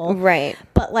fucking Temple. Right.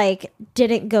 But like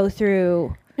didn't go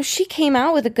through She came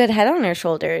out with a good head on her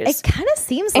shoulders. It kind of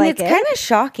seems and like it's kind of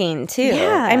shocking too.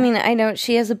 Yeah. I mean, I know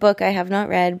she has a book I have not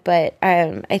read, but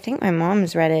I think my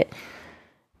mom's read it.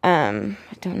 I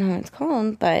don't know what it's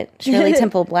called, but Shirley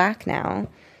Temple Black now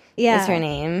is her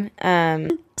name.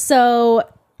 So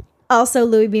also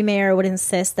Louis B. Mayer would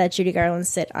insist that Judy Garland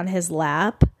sit on his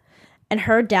lap. And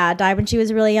her dad died when she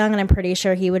was really young, and I'm pretty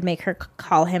sure he would make her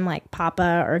call him like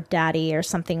Papa or Daddy or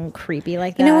something creepy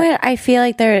like that. You know what? I feel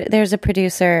like there's a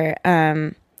producer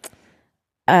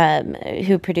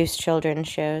who produced children's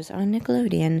shows on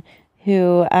Nickelodeon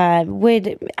who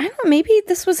would, I don't know, maybe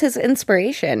this was his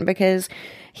inspiration, because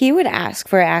he would ask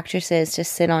for actresses to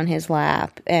sit on his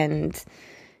lap. And,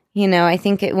 you know, I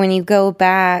think when you go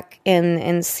back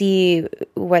and see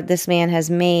what this man has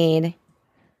made...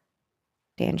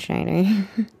 Dan Schneider.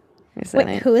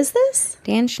 Wait, who is this?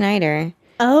 Dan Schneider.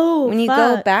 Oh, when you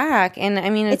go back, and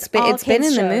I mean, it's been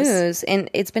in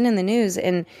the news,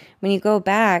 and when you go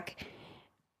back,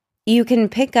 you can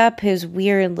pick up his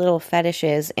weird little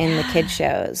fetishes in the kid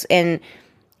shows, and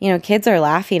you know, kids are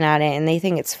laughing at it and they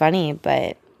think it's funny.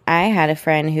 But I had a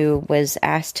friend who was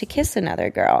asked to kiss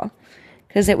another girl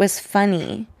because it was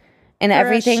funny, and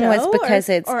everything was because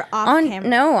it's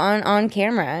on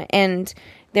camera, and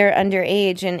they're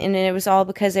underage, and it was all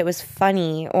because it was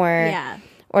funny, or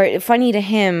funny to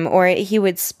him, or he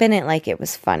would spin it like it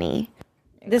was funny.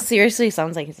 This seriously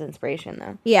sounds like his inspiration,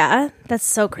 though. Yeah, that's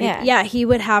so creepy. Yeah, he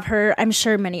would have her, I'm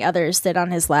sure many others, sit on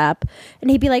his lap,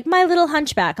 and he'd be like, "My little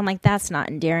hunchback." I'm like, that's not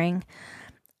endearing.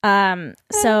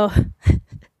 So...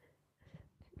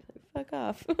 Fuck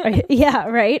off. Yeah,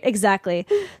 right? Exactly.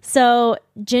 So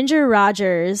Ginger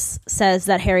Rogers says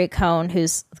that Harry Cohn,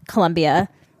 who's Columbia,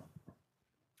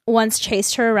 once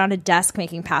chased her around a desk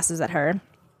making passes at her.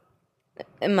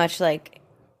 Much like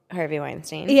Harvey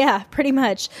Weinstein. Yeah, pretty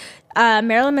much.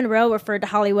 Marilyn Monroe referred to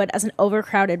Hollywood as an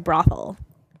overcrowded brothel.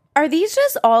 Are these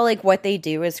just all like what they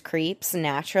do as creeps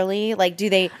naturally? Like, do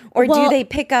they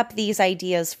pick up these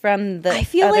ideas from the? I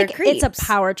feel other like creeps? it's a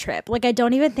power trip. Like, I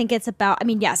don't even think it's about. I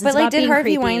mean, yes, it's but like, about did being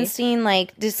Harvey creepy. Weinstein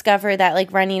like discover that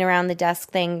like running around the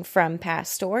desk thing from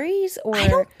past stories?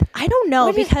 Or I don't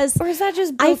know, because or is that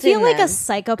just I feel in like them? a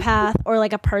psychopath or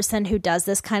like a person who does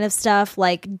this kind of stuff,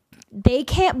 like they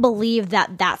can't believe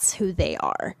that that's who they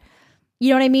are. You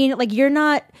know what I mean? Like you're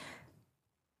not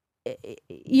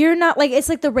like, it's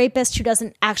like the rapist who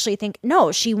doesn't actually think,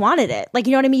 no, she wanted it. Like,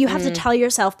 you know what I mean? You have to tell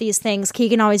yourself these things.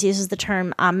 Keegan always uses the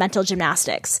term mental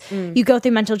gymnastics. You go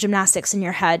through mental gymnastics in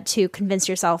your head to convince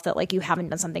yourself that like you haven't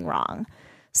done something wrong.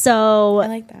 So I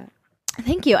like that.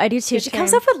 Thank you. I do too. She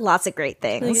comes up with lots of great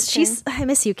things. I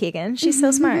miss you, Keegan. She's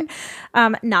so smart.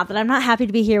 Not that I'm not happy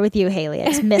to be here with you, Haley. I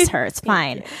just miss her. It's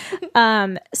fine.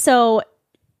 So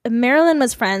Marilyn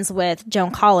was friends with Joan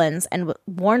Collins and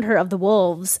warned her of the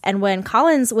wolves. And when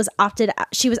Collins was opted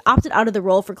out of the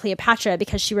role for Cleopatra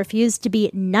because she refused to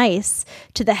be nice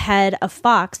to the head of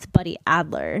Fox, Buddy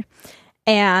Adler.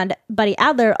 And Buddy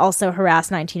Adler also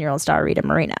harassed 19-year-old star Rita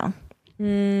Moreno.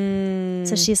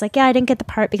 So she's like, yeah, I didn't get the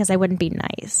part because I wouldn't be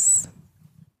nice.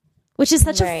 Which is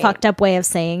such a fucked up way of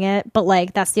saying it. But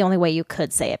like, that's the only way you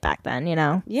could say it back then, you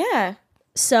know? Yeah.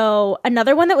 So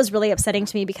another one that was really upsetting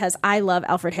to me, because I love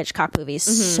Alfred Hitchcock movies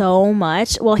so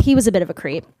much. Well, he was a bit of a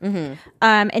creep. In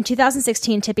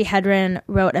 2016, Tippi Hedren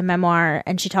wrote a memoir,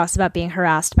 and she talks about being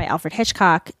harassed by Alfred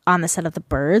Hitchcock on the set of The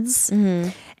Birds.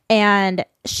 And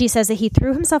she says that he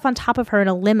threw himself on top of her in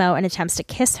a limo in attempts to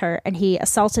kiss her, and he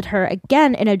assaulted her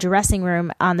again in a dressing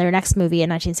room on their next movie in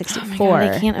 1964. Oh my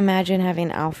God, I can't imagine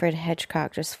having Alfred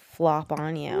Hitchcock just flop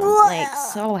on you.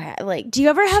 Like, do you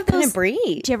ever have those?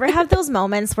 Breathe. Do you ever have those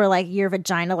moments where like your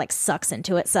vagina like sucks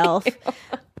into itself?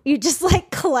 You just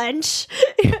like clench.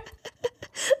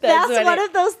 That's one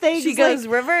of those things. She goes,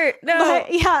 like, "River, no."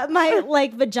 My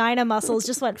like vagina muscles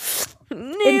just went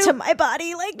into my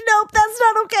body. Like, nope, that's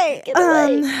not okay. Get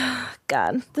away.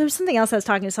 God, there's something else I was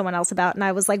talking to someone else about, and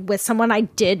I was like with someone I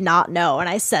did not know, and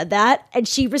I said that, and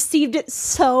she received it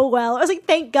so well. I was like,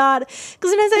 thank God,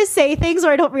 because sometimes I say things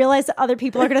where I don't realize that other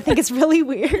people are going to think it's really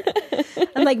weird.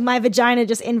 And like my vagina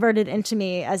just inverted into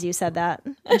me as you said that,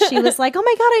 and she was like, "Oh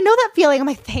my God, I know that feeling." I'm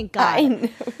like, thank God. I know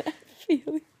that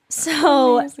feeling.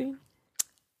 So, amazing.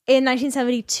 In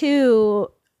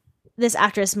 1972, this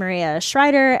actress Maria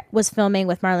Schreider was filming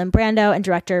with Marlon Brando and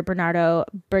director Bernardo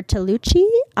Bertolucci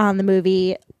on the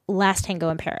movie Last Tango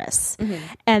in Paris.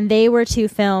 And they were to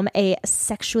film a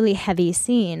sexually heavy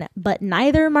scene, but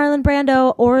neither Marlon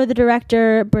Brando or the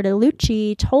director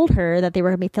Bertolucci told her that they were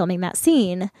going to be filming that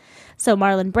scene. So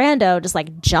Marlon Brando just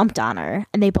like jumped on her,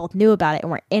 and they both knew about it and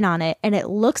were in on it. And it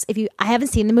looks, I haven't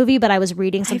seen the movie, but I was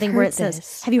reading something where it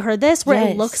says, have you heard this? Where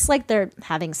it looks like they're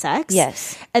having sex.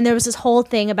 Yes. And there was this whole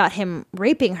thing about him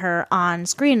raping her on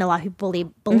screen. A lot of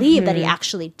people believe that he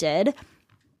actually did.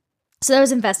 So there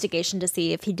was investigation to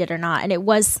see if he did or not. And it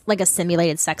was like a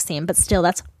simulated sex scene, but still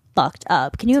that's fucked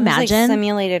up. Can you imagine? Like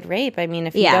simulated rape. I mean,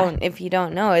 if you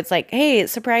don't know, it's like, hey,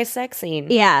 surprise sex scene.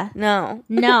 Yeah.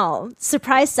 No.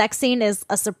 Surprise sex scene is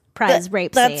a surprise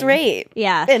rape scene. That's rape.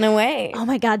 Yeah. In a way. Oh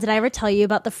my God. Did I ever tell you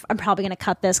about I'm probably going to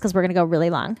cut this because we're going to go really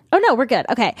long. Oh no, we're good.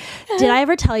 Okay. Did I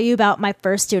ever tell you about my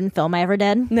first student film I ever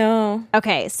did? No.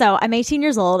 Okay. So I'm 18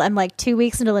 years old. I'm like 2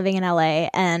 weeks into living in LA,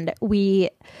 and we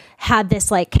had this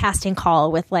like casting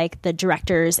call with like the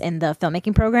directors in the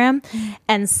filmmaking program.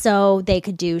 And so they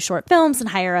could do short films and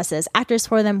hire us as actors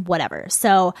for them, whatever.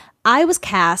 So I was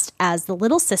cast as the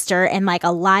little sister in like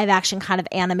a live action kind of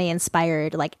anime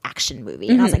inspired like action movie.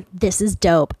 And I was like, this is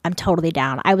dope. I'm totally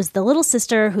down. I was the little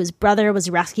sister whose brother was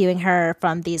rescuing her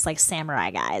from these like samurai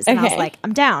guys. And I was like,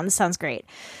 I'm down. This sounds great.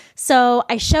 So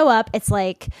I show up. It's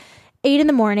like 8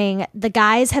 a.m. The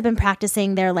guys have been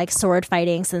practicing their like sword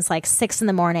fighting since like 6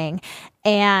 a.m.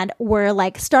 And we're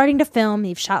like starting to film.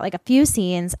 You've shot like a few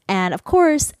scenes. And of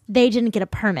course they didn't get a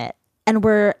permit. And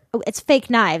it's fake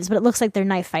knives, but it looks like they're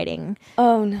knife fighting.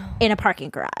 Oh no. In a parking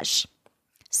garage.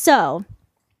 So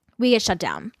we get shut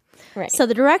down. Right. So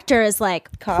the director is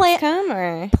like, Cops come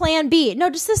or? Plan B. No,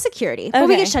 just the security. But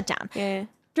we get shut down. Yeah.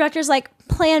 Director's like,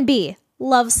 Plan B,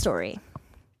 love story.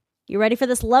 You ready for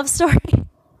this love story?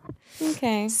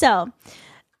 Okay. So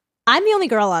I'm the only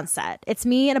girl on set. It's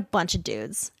me and a bunch of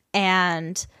dudes.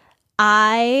 And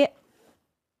I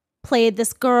played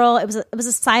this girl. It was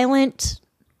a silent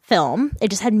film. It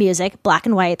just had music, black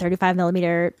and white,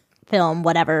 35mm film,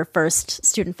 whatever, first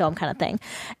student film kind of thing.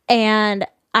 And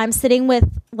I'm sitting with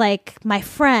like my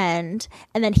friend,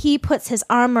 and then he puts his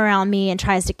arm around me and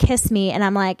tries to kiss me. And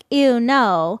I'm like, ew,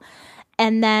 no.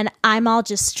 And then I'm all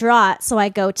distraught. So I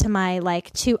go to my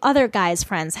like 2 other guys'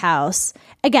 friends' house.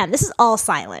 Again, this is all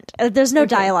silent. There's no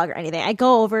dialogue or anything. I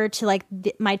go over to like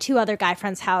my 2 other guy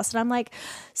friends' house, and I'm like,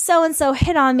 so-and-so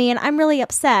hit on me, and I'm really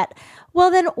upset. Well,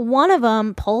 then one of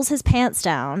them pulls his pants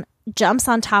down, jumps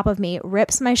on top of me,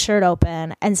 rips my shirt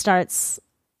open, and starts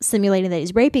simulating that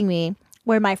he's raping me.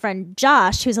 Where my friend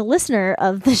Josh, who's a listener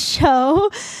of the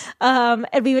show,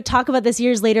 and we would talk about this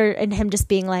years later, and him just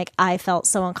being like, I felt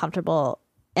so uncomfortable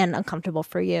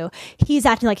for you. He's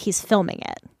acting like he's filming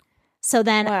it. So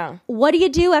then What do you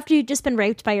do after you've just been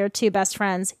raped by your 2 best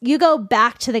friends? You go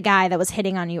back to the guy that was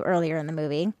hitting on you earlier in the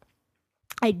movie.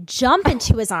 I jump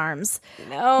into his arms,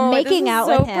 making out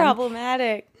with him. So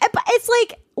problematic. But it's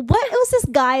like, what was this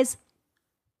guy's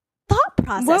thought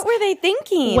process? What were they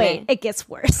thinking? Wait, it gets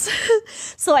worse.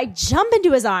 So I jump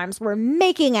into his arms. We're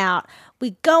making out.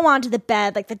 We go onto the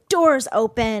bed, like the door's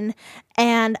open,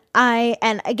 and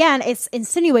again, it's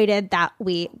insinuated that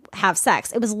we have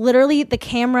sex. It was literally, the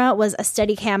camera was a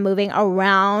steady cam moving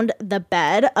around the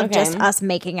bed of just us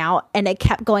making out, and it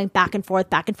kept going back and forth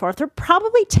for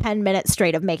probably 10 minutes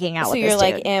straight of making out with this dude. So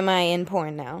you're like, am I in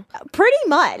porn now? Pretty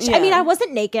much. Yeah. I mean, I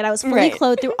wasn't naked. I was fully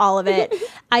clothed through all of it.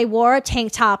 I wore a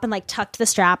tank top and like tucked the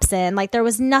straps in. Like there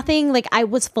was nothing, like I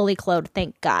was fully clothed,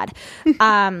 thank God.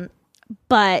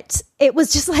 But it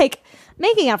was just like,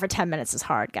 making out for 10 minutes is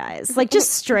hard, guys. Like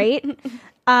just straight.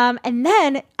 And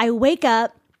then I wake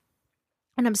up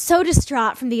and I'm so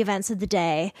distraught from the events of the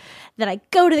day that I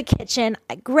go to the kitchen,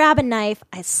 I grab a knife,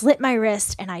 I slit my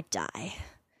wrist, and I die.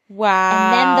 Wow.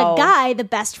 And then the guy, the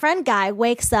best friend guy,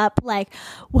 wakes up like,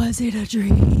 was it a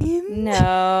dream?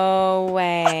 No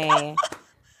way.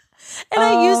 And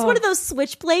I used one of those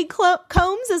switchblade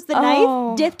combs as the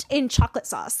knife, dipped in chocolate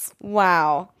sauce.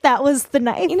 Wow. That was the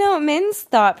knife. You know, men's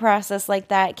thought process like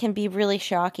that can be really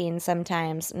shocking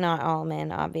sometimes. Not all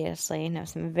men, obviously. I know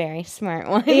some very smart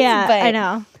ones. Yeah, but, I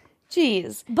know.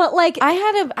 Jeez. But like, I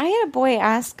had a boy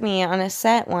ask me on a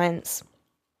set once,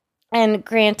 and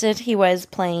granted, he was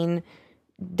playing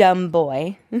dumb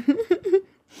boy.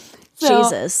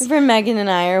 Jesus. For Megan and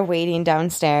I are waiting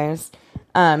downstairs.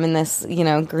 In this,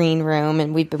 green room,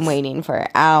 and we've been waiting for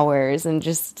hours, and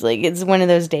just like it's one of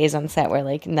those days on set where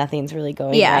like nothing's really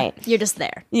going right. You're just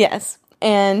there. Yes,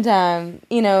 and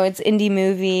it's indie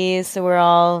movies, so we're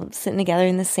all sitting together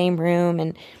in the same room,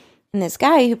 and this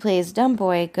guy who plays Dumb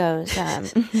Boy goes,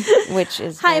 which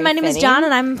is hi, my name is John,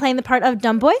 and I'm playing the part of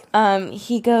Dumb Boy.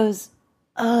 He goes,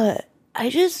 I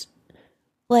just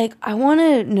like, I want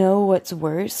to know what's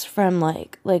worse from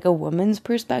like a woman's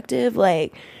perspective, or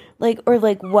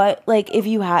like what, like if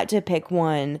you had to pick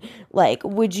one, like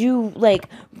would you like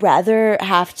rather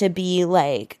have to be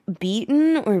like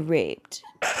beaten or raped?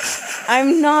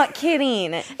 I'm not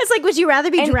kidding. It's like, would you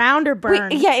rather be drowned or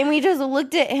burned? And we just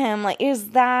looked at him like,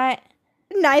 is that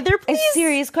neither, please? a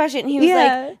serious question? He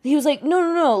was like,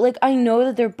 no, like I know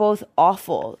that they're both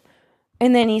awful.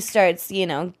 And then he starts,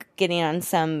 getting on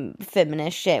some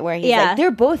feminist shit where he's like, they're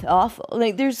both awful.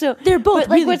 Like, they're both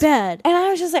really bad. And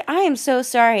I was just like, I am so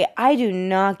sorry. I do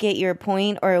not get your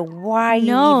point or why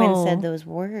you even said those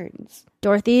words.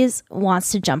 Dorothy's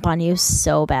wants to jump on you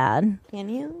so bad. Can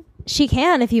you? She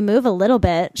can if you move a little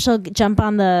bit. She'll jump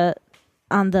on the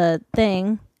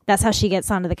thing. That's how she gets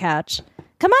onto the couch.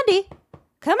 Come on, Dee.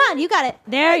 Come on, you got it.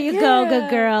 There you go, good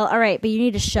girl. All right, but you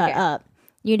need to shut up.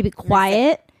 You need to be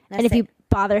quiet. And if you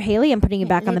bother Haley, I'm putting you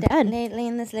back on the bed. Lay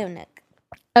in this low neck.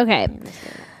 Okay.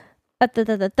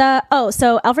 Oh,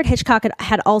 so Alfred Hitchcock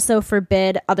had also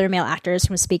forbid other male actors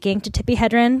from speaking to Tippi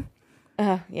Hedren.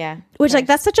 Yeah. Which, like,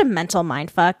 that's such a mental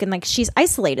mind fuck. And, like, she's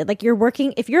isolated. Like,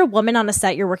 if you're a woman on a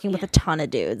set, you're working with a ton of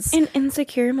dudes. And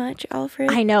insecure much,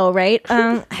 Alfred? I know, right?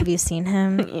 Have you seen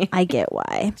him? I get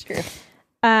why. True.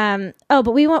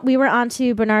 But we were on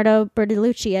to Bernardo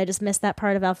Bertolucci. I just missed that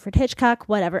part of Alfred Hitchcock.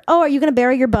 Whatever. Oh, are you going to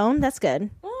bury your bone? That's good.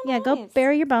 Oh, yeah, nice. go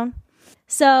bury your bone.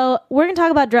 So we're going to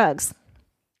talk about drugs.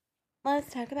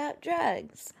 Let's talk about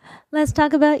drugs. Let's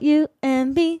talk about you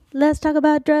and me. Let's talk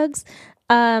about drugs.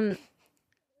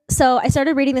 So I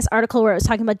started reading this article where it was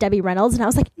talking about Debbie Reynolds, and I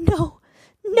was like, no.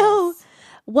 Yes.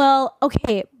 Well,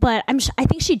 okay, but I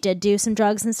think she did do some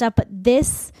drugs and stuff, but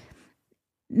this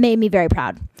made me very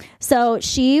proud. So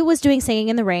she was doing Singing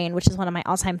in the Rain, which is one of my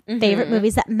all-time favorite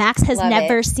movies that Max has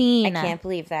never seen. I can't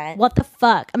believe that. What the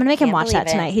fuck? I'm gonna make him watch that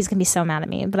tonight. He's gonna be so mad at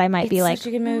me, but I might be like, such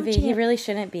a good movie. He really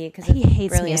shouldn't be because he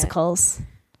hates brilliant. musicals.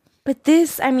 But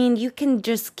this, I mean, you can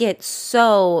just get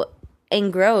so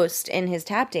engrossed in his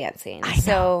tap dancing. I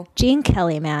know. Gene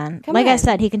Kelly, man. I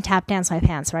said, he can tap dance my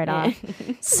pants right off.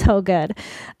 So good.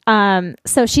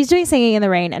 So she's doing Singing in the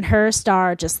Rain, and her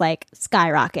star just like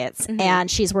skyrockets, and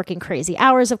she's working crazy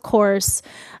hours, of course.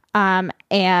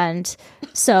 And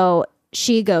so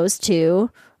she goes to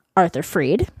Arthur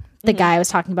Freed, the guy I was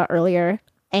talking about earlier,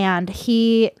 and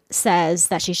he says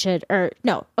that she should,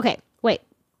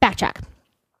 backtrack.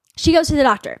 She goes to the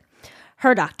doctor.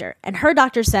 Her doctor. And her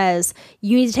doctor says,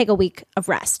 you need to take a week of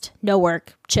rest. No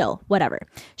work, chill, whatever.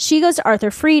 She goes to Arthur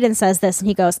Freed and says this, and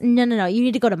he goes, no, you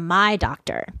need to go to my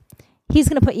doctor. He's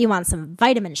going to put you on some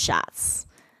vitamin shots.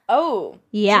 Oh,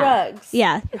 yeah. Drugs.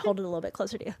 Yeah. Hold it a little bit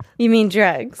closer to you. You mean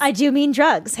drugs? I do mean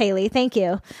drugs, Haley. Thank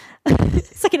you.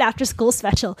 It's like an after-school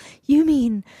special. You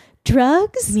mean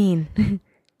drugs?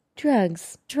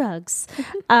 Drugs.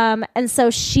 And so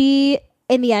she,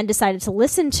 in the end, decided to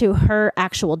listen to her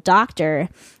actual doctor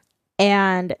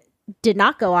and did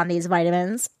not go on these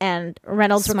vitamins. And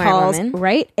Reynolds recalls,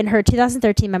 right, in her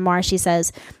 2013 memoir, she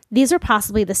says, these are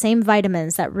possibly the same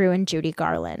vitamins that ruined Judy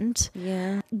Garland.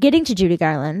 Yeah. Getting to Judy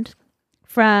Garland,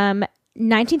 from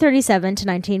 1937 to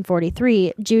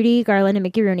 1943, Judy Garland and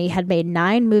Mickey Rooney had made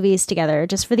 9 movies together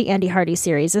just for the Andy Hardy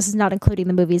series. This is not including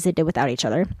the movies they did without each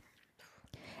other.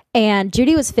 And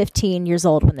Judy was 15 years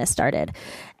old when this started.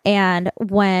 And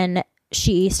when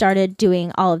she started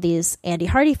doing all of these Andy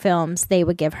Hardy films, they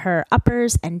would give her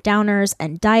uppers and downers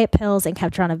and diet pills and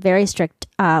kept her on a very strict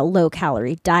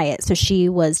low-calorie diet. So she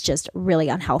was just really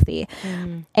unhealthy.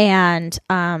 And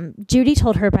Judy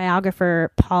told her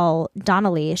biographer, Paul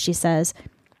Donnelly, she says,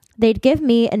 they'd give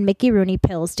me and Mickey Rooney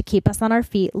pills to keep us on our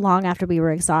feet long after we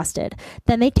were exhausted.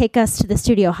 Then they'd take us to the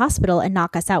studio hospital and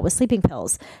knock us out with sleeping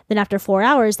pills. Then after 4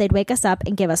 hours, they'd wake us up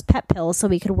and give us pep pills so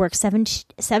we could work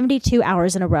 72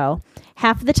 hours in a row.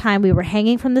 Half of the time we were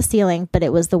hanging from the ceiling, but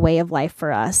it was the way of life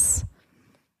for us.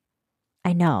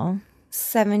 I know.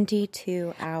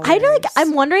 72 hours.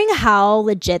 I'm wondering how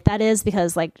legit that is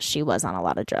because, like, she was on a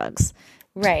lot of drugs.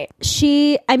 Right.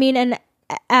 And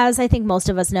as I think most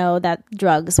of us know, that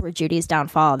drugs were Judy's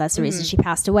downfall. That's the reason she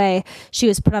passed away. She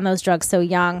was put on those drugs so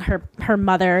young. Her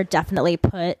mother definitely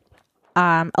put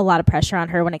a lot of pressure on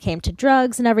her when it came to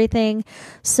drugs and everything.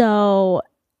 So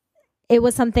it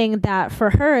was something that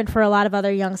for her and for a lot of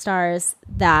other young stars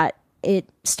that it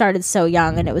started so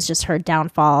young, and it was just her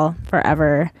downfall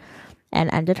forever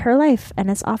and ended her life. And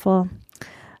it's awful.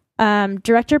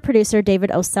 Director-producer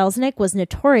David O. Selznick was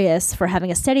notorious for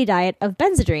having a steady diet of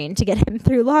Benzedrine to get him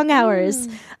through long hours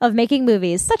of making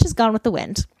movies, such as Gone with the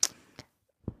Wind.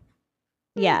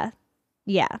 Yeah.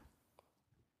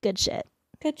 Good shit.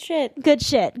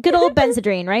 Good old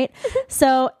Benzedrine, right?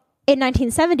 So in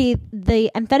 1970,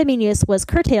 the amphetamine use was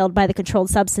curtailed by the Controlled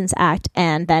Substance Act,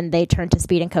 and then they turned to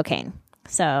speed and cocaine.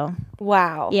 So,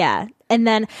 wow. Yeah. And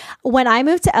then when I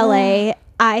moved to LA,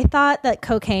 I thought that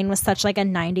cocaine was such like a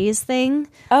 90s thing.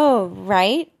 Oh,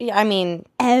 right. I mean,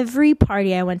 every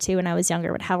party I went to when I was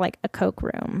younger would have like a coke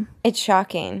room. It's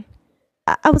shocking.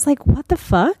 I was like, what the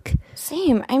fuck?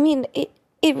 Same. I mean,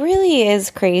 it really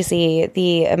is crazy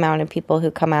the amount of people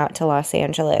who come out to Los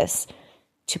Angeles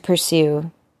to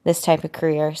pursue this type of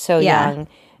career so young.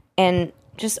 And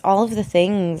just all of the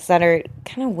things that are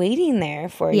kind of waiting there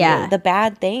for you. The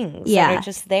bad things that are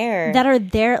just there. That are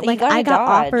there. Like, I got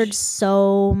dodge. offered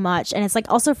so much. And it's like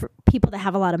also for people that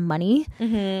have a lot of money,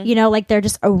 you know, like they're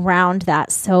just around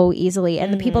that so easily.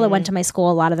 And the people that went to my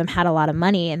school, a lot of them had a lot of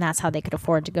money, and that's how they could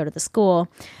afford to go to the school.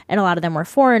 And a lot of them were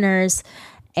foreigners.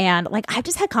 And like, I've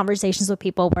just had conversations with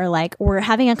people where like, we're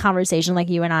having a conversation like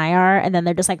you and I are, and then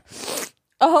they're just like,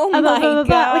 oh my God.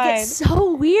 Like, it's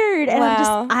so weird. And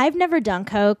I've never done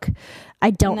coke. I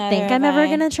don't think I'm ever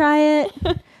going to try it.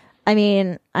 I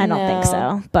mean, I don't think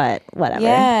so, but whatever.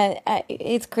 Yeah,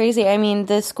 it's crazy. I mean,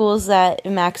 the schools that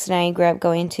Max and I grew up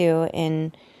going to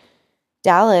in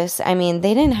Dallas, I mean,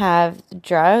 they didn't have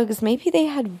drugs. Maybe they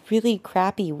had really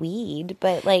crappy weed,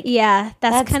 but like, yeah,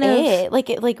 that's kind of it.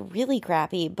 Like really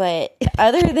crappy. But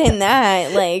other than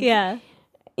that, like, yeah.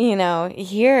 You know,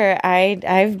 here I've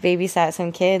babysat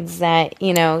some kids that,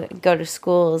 you know, go to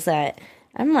schools that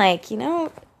I'm like, you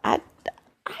know,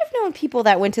 I've known people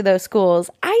that went to those schools.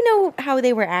 I know how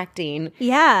they were acting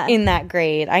in that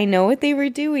grade. I know what they were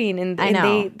doing, and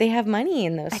they have money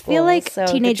in those schools. I feel like so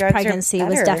teenage pregnancy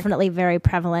was definitely very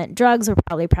prevalent. Drugs were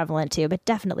probably prevalent too, but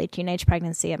definitely teenage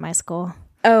pregnancy at my school.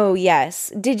 Oh,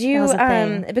 yes. Did you,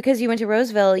 because you went to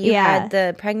Roseville, you had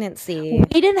the pregnancy.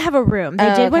 We didn't have a room.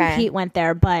 They did when Pete went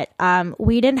there, but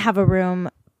we didn't have a room,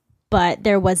 but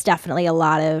there was definitely a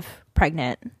lot of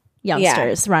pregnant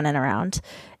youngsters running around.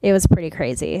 It was pretty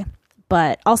crazy.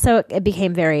 But also it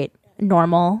became very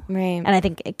normal. Right. And I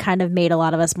think it kind of made a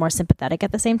lot of us more sympathetic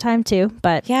at the same time too.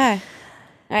 But yeah.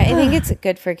 I think it's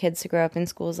good for kids to grow up in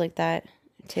schools like that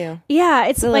too. Yeah.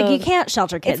 It's like you can't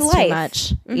shelter kids too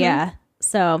much. Mm-hmm. Yeah.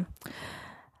 So,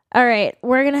 all right,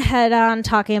 we're going to head on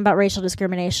talking about racial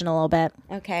discrimination a little bit.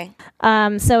 Okay. So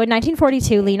in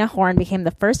 1942, Lena Horne became the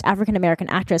first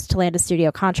African-American actress to land a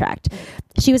studio contract.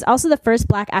 She was also the first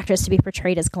Black actress to be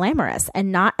portrayed as glamorous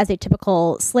and not as a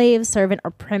typical slave, servant, or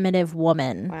primitive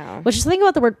woman. Wow. Which is something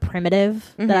about the word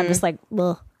primitive that I'm just like,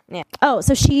 ugh. Yeah. Oh,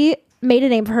 so she made a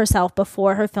name for herself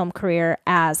before her film career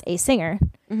as a singer.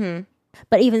 Mm-hmm.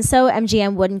 But even so,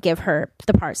 MGM wouldn't give her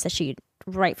the parts that she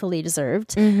rightfully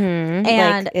deserved, and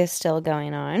like, is still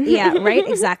going on. Yeah, right.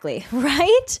 Exactly.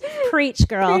 Right. Preach,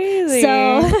 girl. Crazy.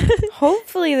 So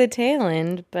hopefully the tail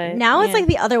end, but now it's like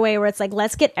the other way where it's like,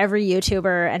 let's get every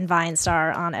YouTuber and Vine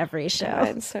star on every show.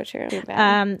 It's so true.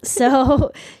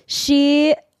 So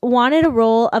she wanted a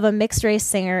role of a mixed race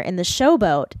singer in The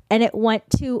Showboat, and it went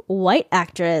to white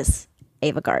actress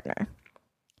Ava Gardner.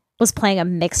 Was playing a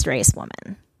mixed race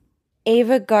woman.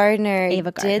 Ava Gardner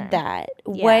did that.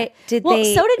 Yeah. What did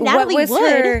they? So did Natalie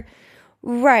Wood.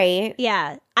 Right.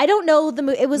 Yeah. I don't know the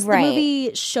movie. It was the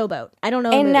movie Showboat. I don't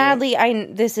know. And Natalie,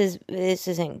 this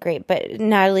isn't great, but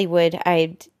Natalie Wood,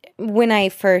 when I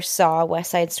first saw West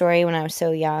Side Story when I was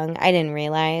so young, I didn't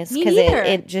realize because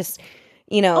it just,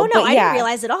 you know. Oh no, I didn't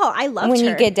realize at all. I loved her. When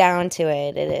you get down to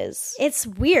it, it is. It's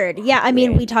weird. Yeah, I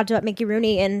mean, we talked about Mickey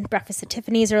Rooney in Breakfast at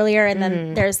Tiffany's earlier, and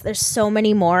then there's so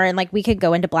many more, and like we could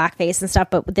go into blackface and stuff,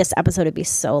 but this episode would be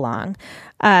so long.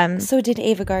 So did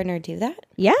Ava Gardner do that?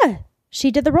 Yeah,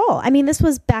 she did the role. I mean, this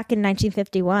was back in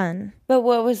 1951. But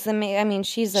what was I mean,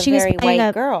 she's a very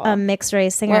white girl, a mixed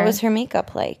race singer. What was her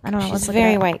makeup like? I don't know. She's a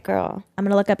very white girl. I'm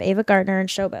gonna look up Ava Gardner and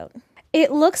Showboat.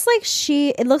 It looks like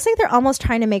they're almost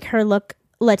trying to make her look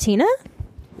Latina.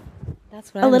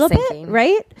 That's what I was thinking. Bit,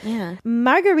 right? Yeah.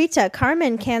 Margarita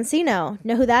Carmen Cancino.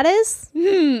 Know who that is?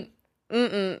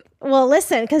 Well,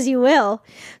 listen, because you will.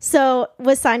 So,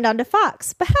 was signed on to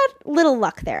Fox, but had little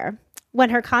luck there.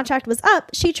 When her contract was up,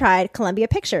 she tried Columbia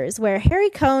Pictures, where Harry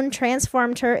Cohn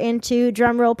transformed her into,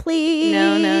 drumroll please,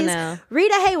 no,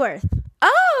 Rita Hayworth.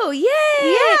 Oh,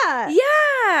 yay!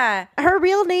 Yeah. Her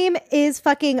real name is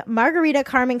fucking Margarita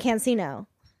Carmen Cancino.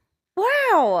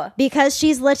 Wow. Because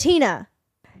she's Latina.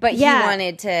 But he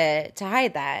wanted to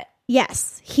hide that.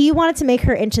 Yes. He wanted to make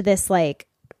her into this like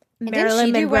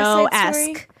Marilyn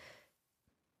Monroe-esque.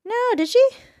 No, did she?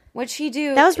 What'd she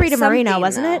do? That was Rita Moreno,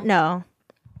 wasn't it? No.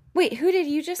 Wait, who did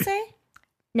you just say?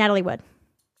 Natalie Wood.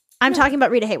 I'm talking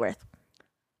about Rita Hayworth.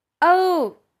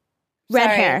 Oh. Red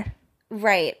hair.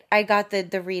 Right. I got the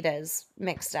Ritas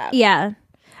mixed up. Yeah.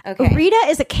 Okay. Rita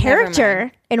is a mind.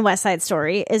 character in West Side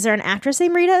Story. Is there an actress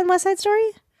named Rita in West Side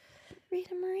Story?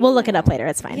 Rita Moreno. We'll look it up later.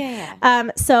 It's fine. Yeah.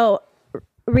 So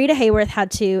Rita Hayworth had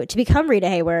to become Rita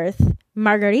Hayworth.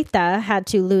 Margarita had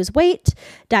to lose weight,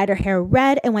 dyed her hair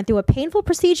red, and went through a painful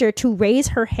procedure to raise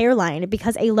her hairline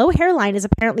because a low hairline is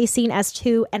apparently seen as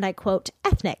too, and I quote,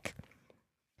 ethnic.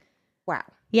 Wow.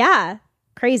 Yeah.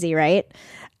 Crazy, right?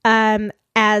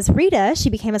 As Rita, she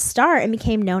became a star and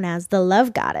became known as the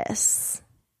Love Goddess.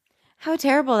 How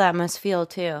terrible that must feel,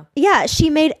 too. Yeah,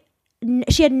 she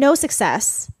had no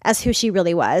success as who she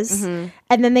really was. And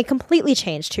then they completely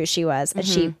changed who she was. And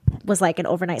she was like an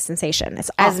overnight sensation.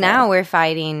 It's awful. As now we're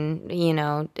fighting,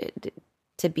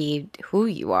 to be who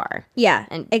you are. Yeah.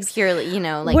 And purely,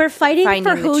 like we're fighting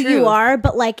for who you truth. are,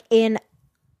 but like in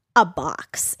a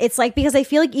box. It's like, because I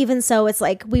feel like even so, it's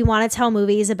like we want to tell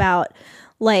movies about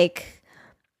like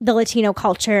the Latino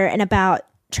culture and about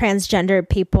transgender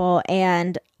people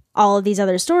and all of these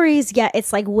other stories, yet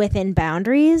it's like within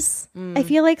boundaries, I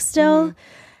feel like still.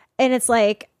 And it's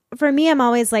like, for me, I'm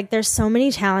always like, there's so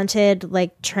many talented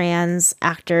like trans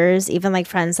actors, even like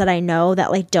friends that I know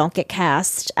that like don't get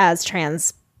cast as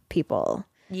trans people.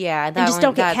 Yeah, just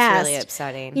don't get that's cast. really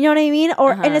upsetting. You know what I mean?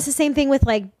 Or and it's the same thing with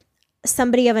like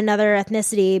somebody of another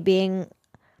ethnicity being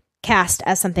cast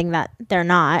as something that they're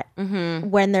not,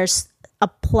 when there's a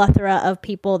plethora of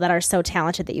people that are so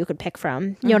talented that you could pick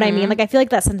from. You know what I mean? Like, I feel like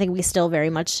that's something we still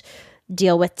very much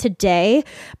deal with today,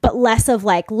 but less of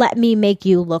like, let me make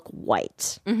you look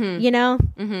white, you know?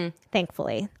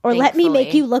 Thankfully. Or let me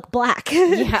make you look black.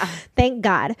 Yeah. Thank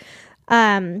God.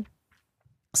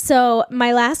 So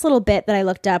my last little bit that I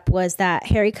looked up was that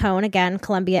Harry Cohn, again,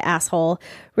 Columbia asshole,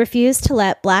 refused to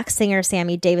let black singer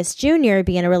Sammy Davis Jr.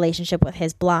 be in a relationship with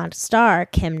his blonde star,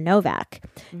 Kim Novak.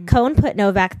 Cohn put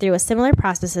Novak through a similar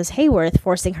process as Hayworth,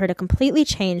 forcing her to completely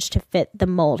change to fit the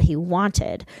mold he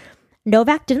wanted.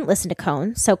 Novak didn't listen to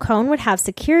Cohn, so Cohn would have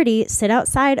security sit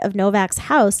outside of Novak's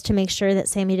house to make sure that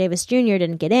Sammy Davis Jr.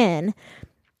 didn't get in.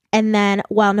 And then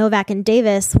while Novak and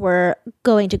Davis were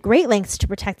going to great lengths to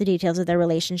protect the details of their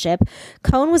relationship,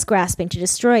 Cohn was grasping to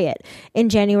destroy it. In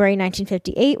January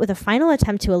 1958, with a final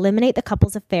attempt to eliminate the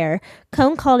couple's affair,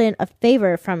 Cohn called in a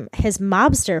favor from his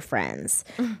mobster friends.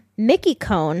 Mickey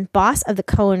Cohn, boss of the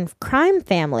Cohn crime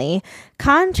family,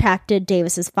 contracted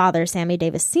Davis's father, Sammy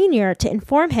Davis Sr., to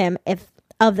inform him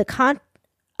of the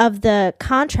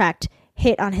contract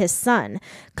hit on his son.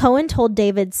 Cohen told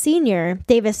Davis Sr.,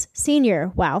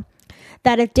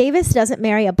 that if Davis doesn't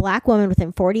marry a black woman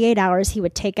within 48 hours, he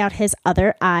would take out his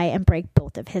other eye and break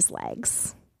both of his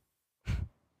legs.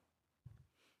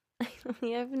 I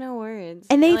have no words.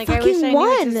 And they fucking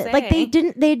won. Like they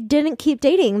didn't keep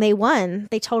dating. They won.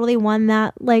 They totally won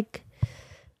that like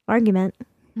argument.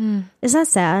 Is that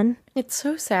sad? It's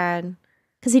so sad.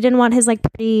 Because he didn't want his like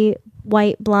pretty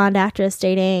white blonde actress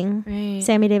dating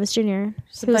Sammy Davis Jr.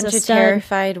 Just a bunch of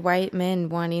terrified white men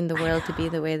wanting the world to be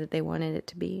the way that they wanted it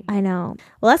to be. I know.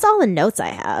 Well, that's all the notes I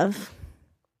have.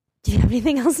 Do you have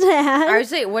anything else to add? I would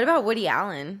say, what about Woody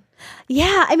Allen?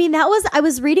 Yeah, I mean, I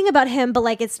was reading about him, but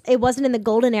like it wasn't in the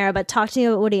golden era. But talk to me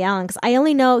about Woody Allen, because I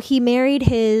only know he married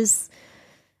his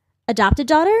adopted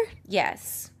daughter.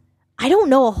 Yes. I don't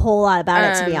know a whole lot about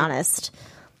it, to be honest.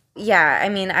 Yeah, I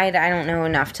mean, I don't know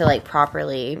enough to like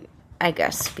properly, I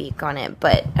guess, speak on it.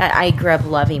 But I grew up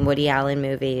loving Woody Allen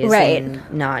movies, and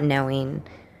not knowing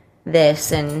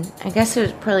this. And I guess it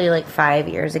was probably like 5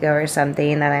 years ago or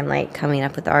something that I'm like coming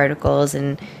up with articles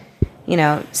and, you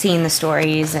know, seeing the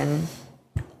stories. And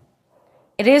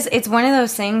it's one of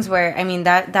those things where, I mean,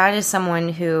 that is someone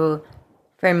who,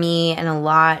 for me and a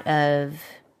lot of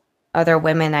other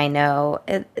women I know,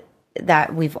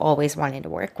 that we've always wanted to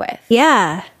work with.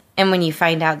 Yeah. And when you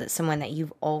find out that someone that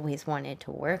you've always wanted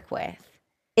to work with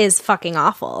is fucking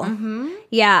awful.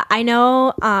 Yeah, I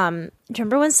know. Do you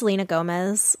remember when Selena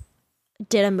Gomez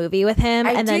did a movie with him?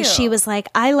 Then she was like,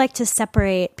 I like to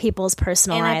separate people's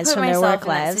personal lives from their work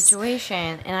lives. That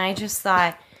situation, and I just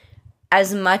thought,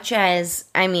 as much as,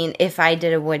 I mean, if I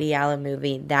did a Woody Allen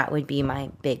movie, that would be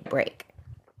my big break.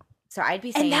 So I'd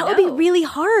be saying and that would be really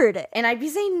hard. And I'd be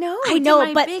saying no. I know, to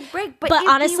my but big break. But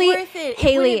honestly, worth it.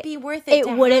 Haley, it wouldn't be worth it. It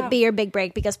wouldn't be your big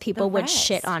break because people would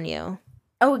shit on you.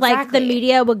 Oh, exactly. Like the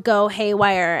media would go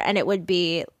haywire, and it would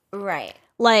be right.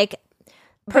 Like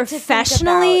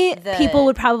professionally, people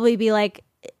would probably be like,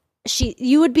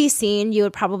 you would be seen. You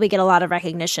would probably get a lot of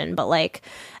recognition, but like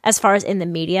as far as in the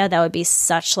media, that would be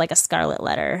such like a scarlet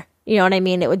letter. You know what I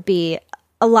mean? It would be.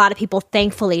 A lot of people,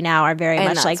 thankfully, now are very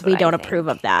much like, we don't approve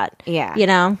of that. Yeah. You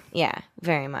know? Yeah,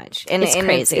 very much. And it's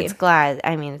crazy. It's glad.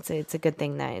 I mean, it's a good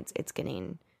thing that it's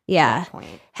getting Yeah. that point.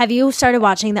 Have you started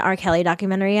watching the R. Kelly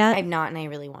documentary yet? I've not, and I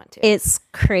really want to. It's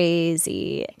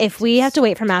crazy. If we have to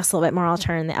wait for Max a little bit more, I'll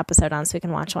turn the episode on so we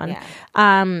can watch one.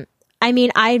 Yeah. I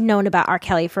mean, I've known about R.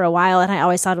 Kelly for a while, and I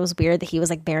always thought it was weird that he was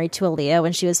like married to Aaliyah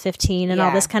when she was 15 and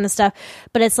all this kind of stuff.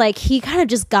 But it's like he kind of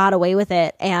just got away with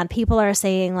it, and people are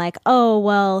saying like, oh,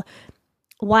 well,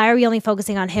 why are we only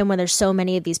focusing on him when there's so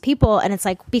many of these people? And it's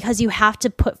like, because you have to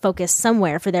put focus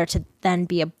somewhere for there to then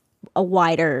be a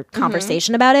wider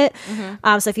conversation about it.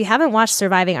 So if you haven't watched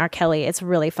Surviving R. Kelly, it's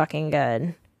really fucking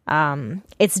good.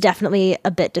 It's definitely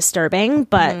a bit disturbing,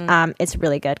 but it's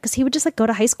really good because he would just like go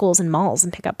to high schools and malls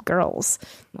and pick up girls.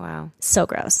 Wow. So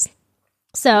gross.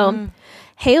 So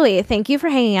Haley, thank you for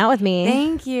hanging out with me.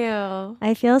 Thank you.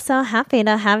 I feel so happy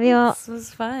to have you This was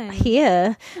fun.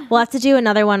 here. We'll have to do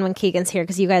another one when Keegan's here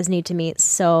because you guys need to meet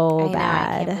so I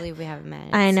bad. can't believe we haven't met.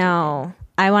 It's I know.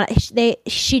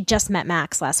 She just met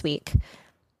Max last week.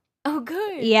 Oh,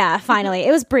 good. Yeah, finally.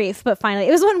 It was brief, but finally.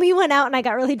 It was when we went out and I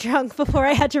got really drunk before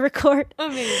I had to record.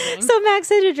 Amazing. So Max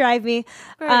had to drive me.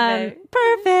 Perfect.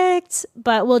 Perfect.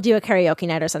 But we'll do a karaoke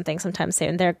night or something sometime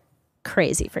soon. They're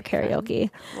crazy for karaoke.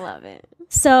 Love it.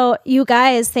 So you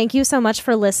guys, thank you so much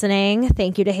for listening.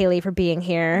 Thank you to Haley for being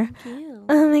here. Thank you.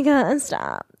 Oh my God,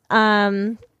 stop.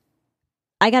 I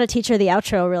got to teach her the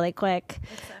outro really quick.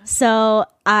 So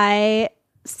I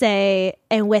say,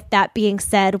 and with that being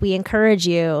said, we encourage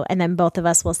you, and then both of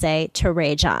us will say to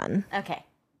rage on. Okay.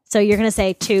 So you're going to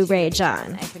say to rage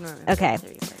on. I can remember. Okay.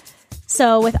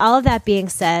 So with all of that being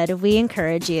said, we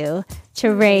encourage you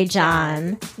to rage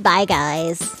on. Bye,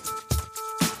 guys.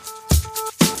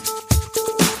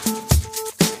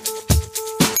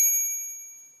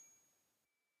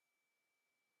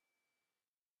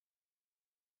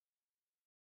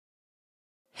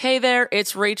 Hey there,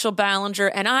 it's Rachel Ballinger,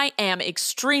 and I am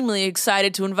extremely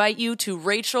excited to invite you to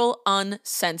Rachel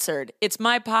Uncensored. It's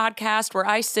my podcast where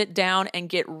I sit down and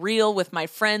get real with my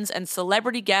friends and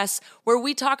celebrity guests, where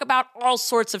we talk about all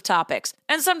sorts of topics.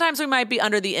 And sometimes we might be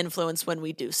under the influence when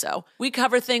we do so. We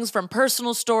cover things from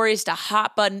personal stories to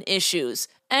hot button issues.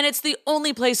 And it's the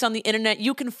only place on the internet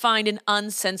you can find an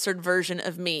uncensored version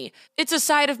of me. It's a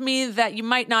side of me that you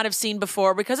might not have seen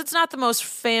before because it's not the most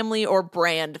family or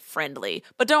brand friendly.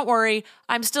 But don't worry,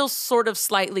 I'm still sort of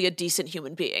slightly a decent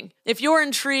human being. If you're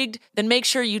intrigued, then make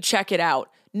sure you check it out.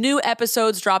 New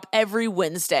episodes drop every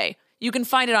Wednesday. You can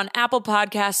find it on Apple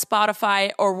Podcasts,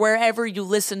 Spotify, or wherever you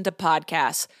listen to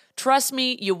podcasts. Trust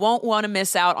me, you won't want to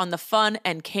miss out on the fun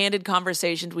and candid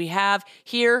conversations we have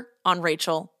here on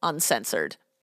Rachel Uncensored.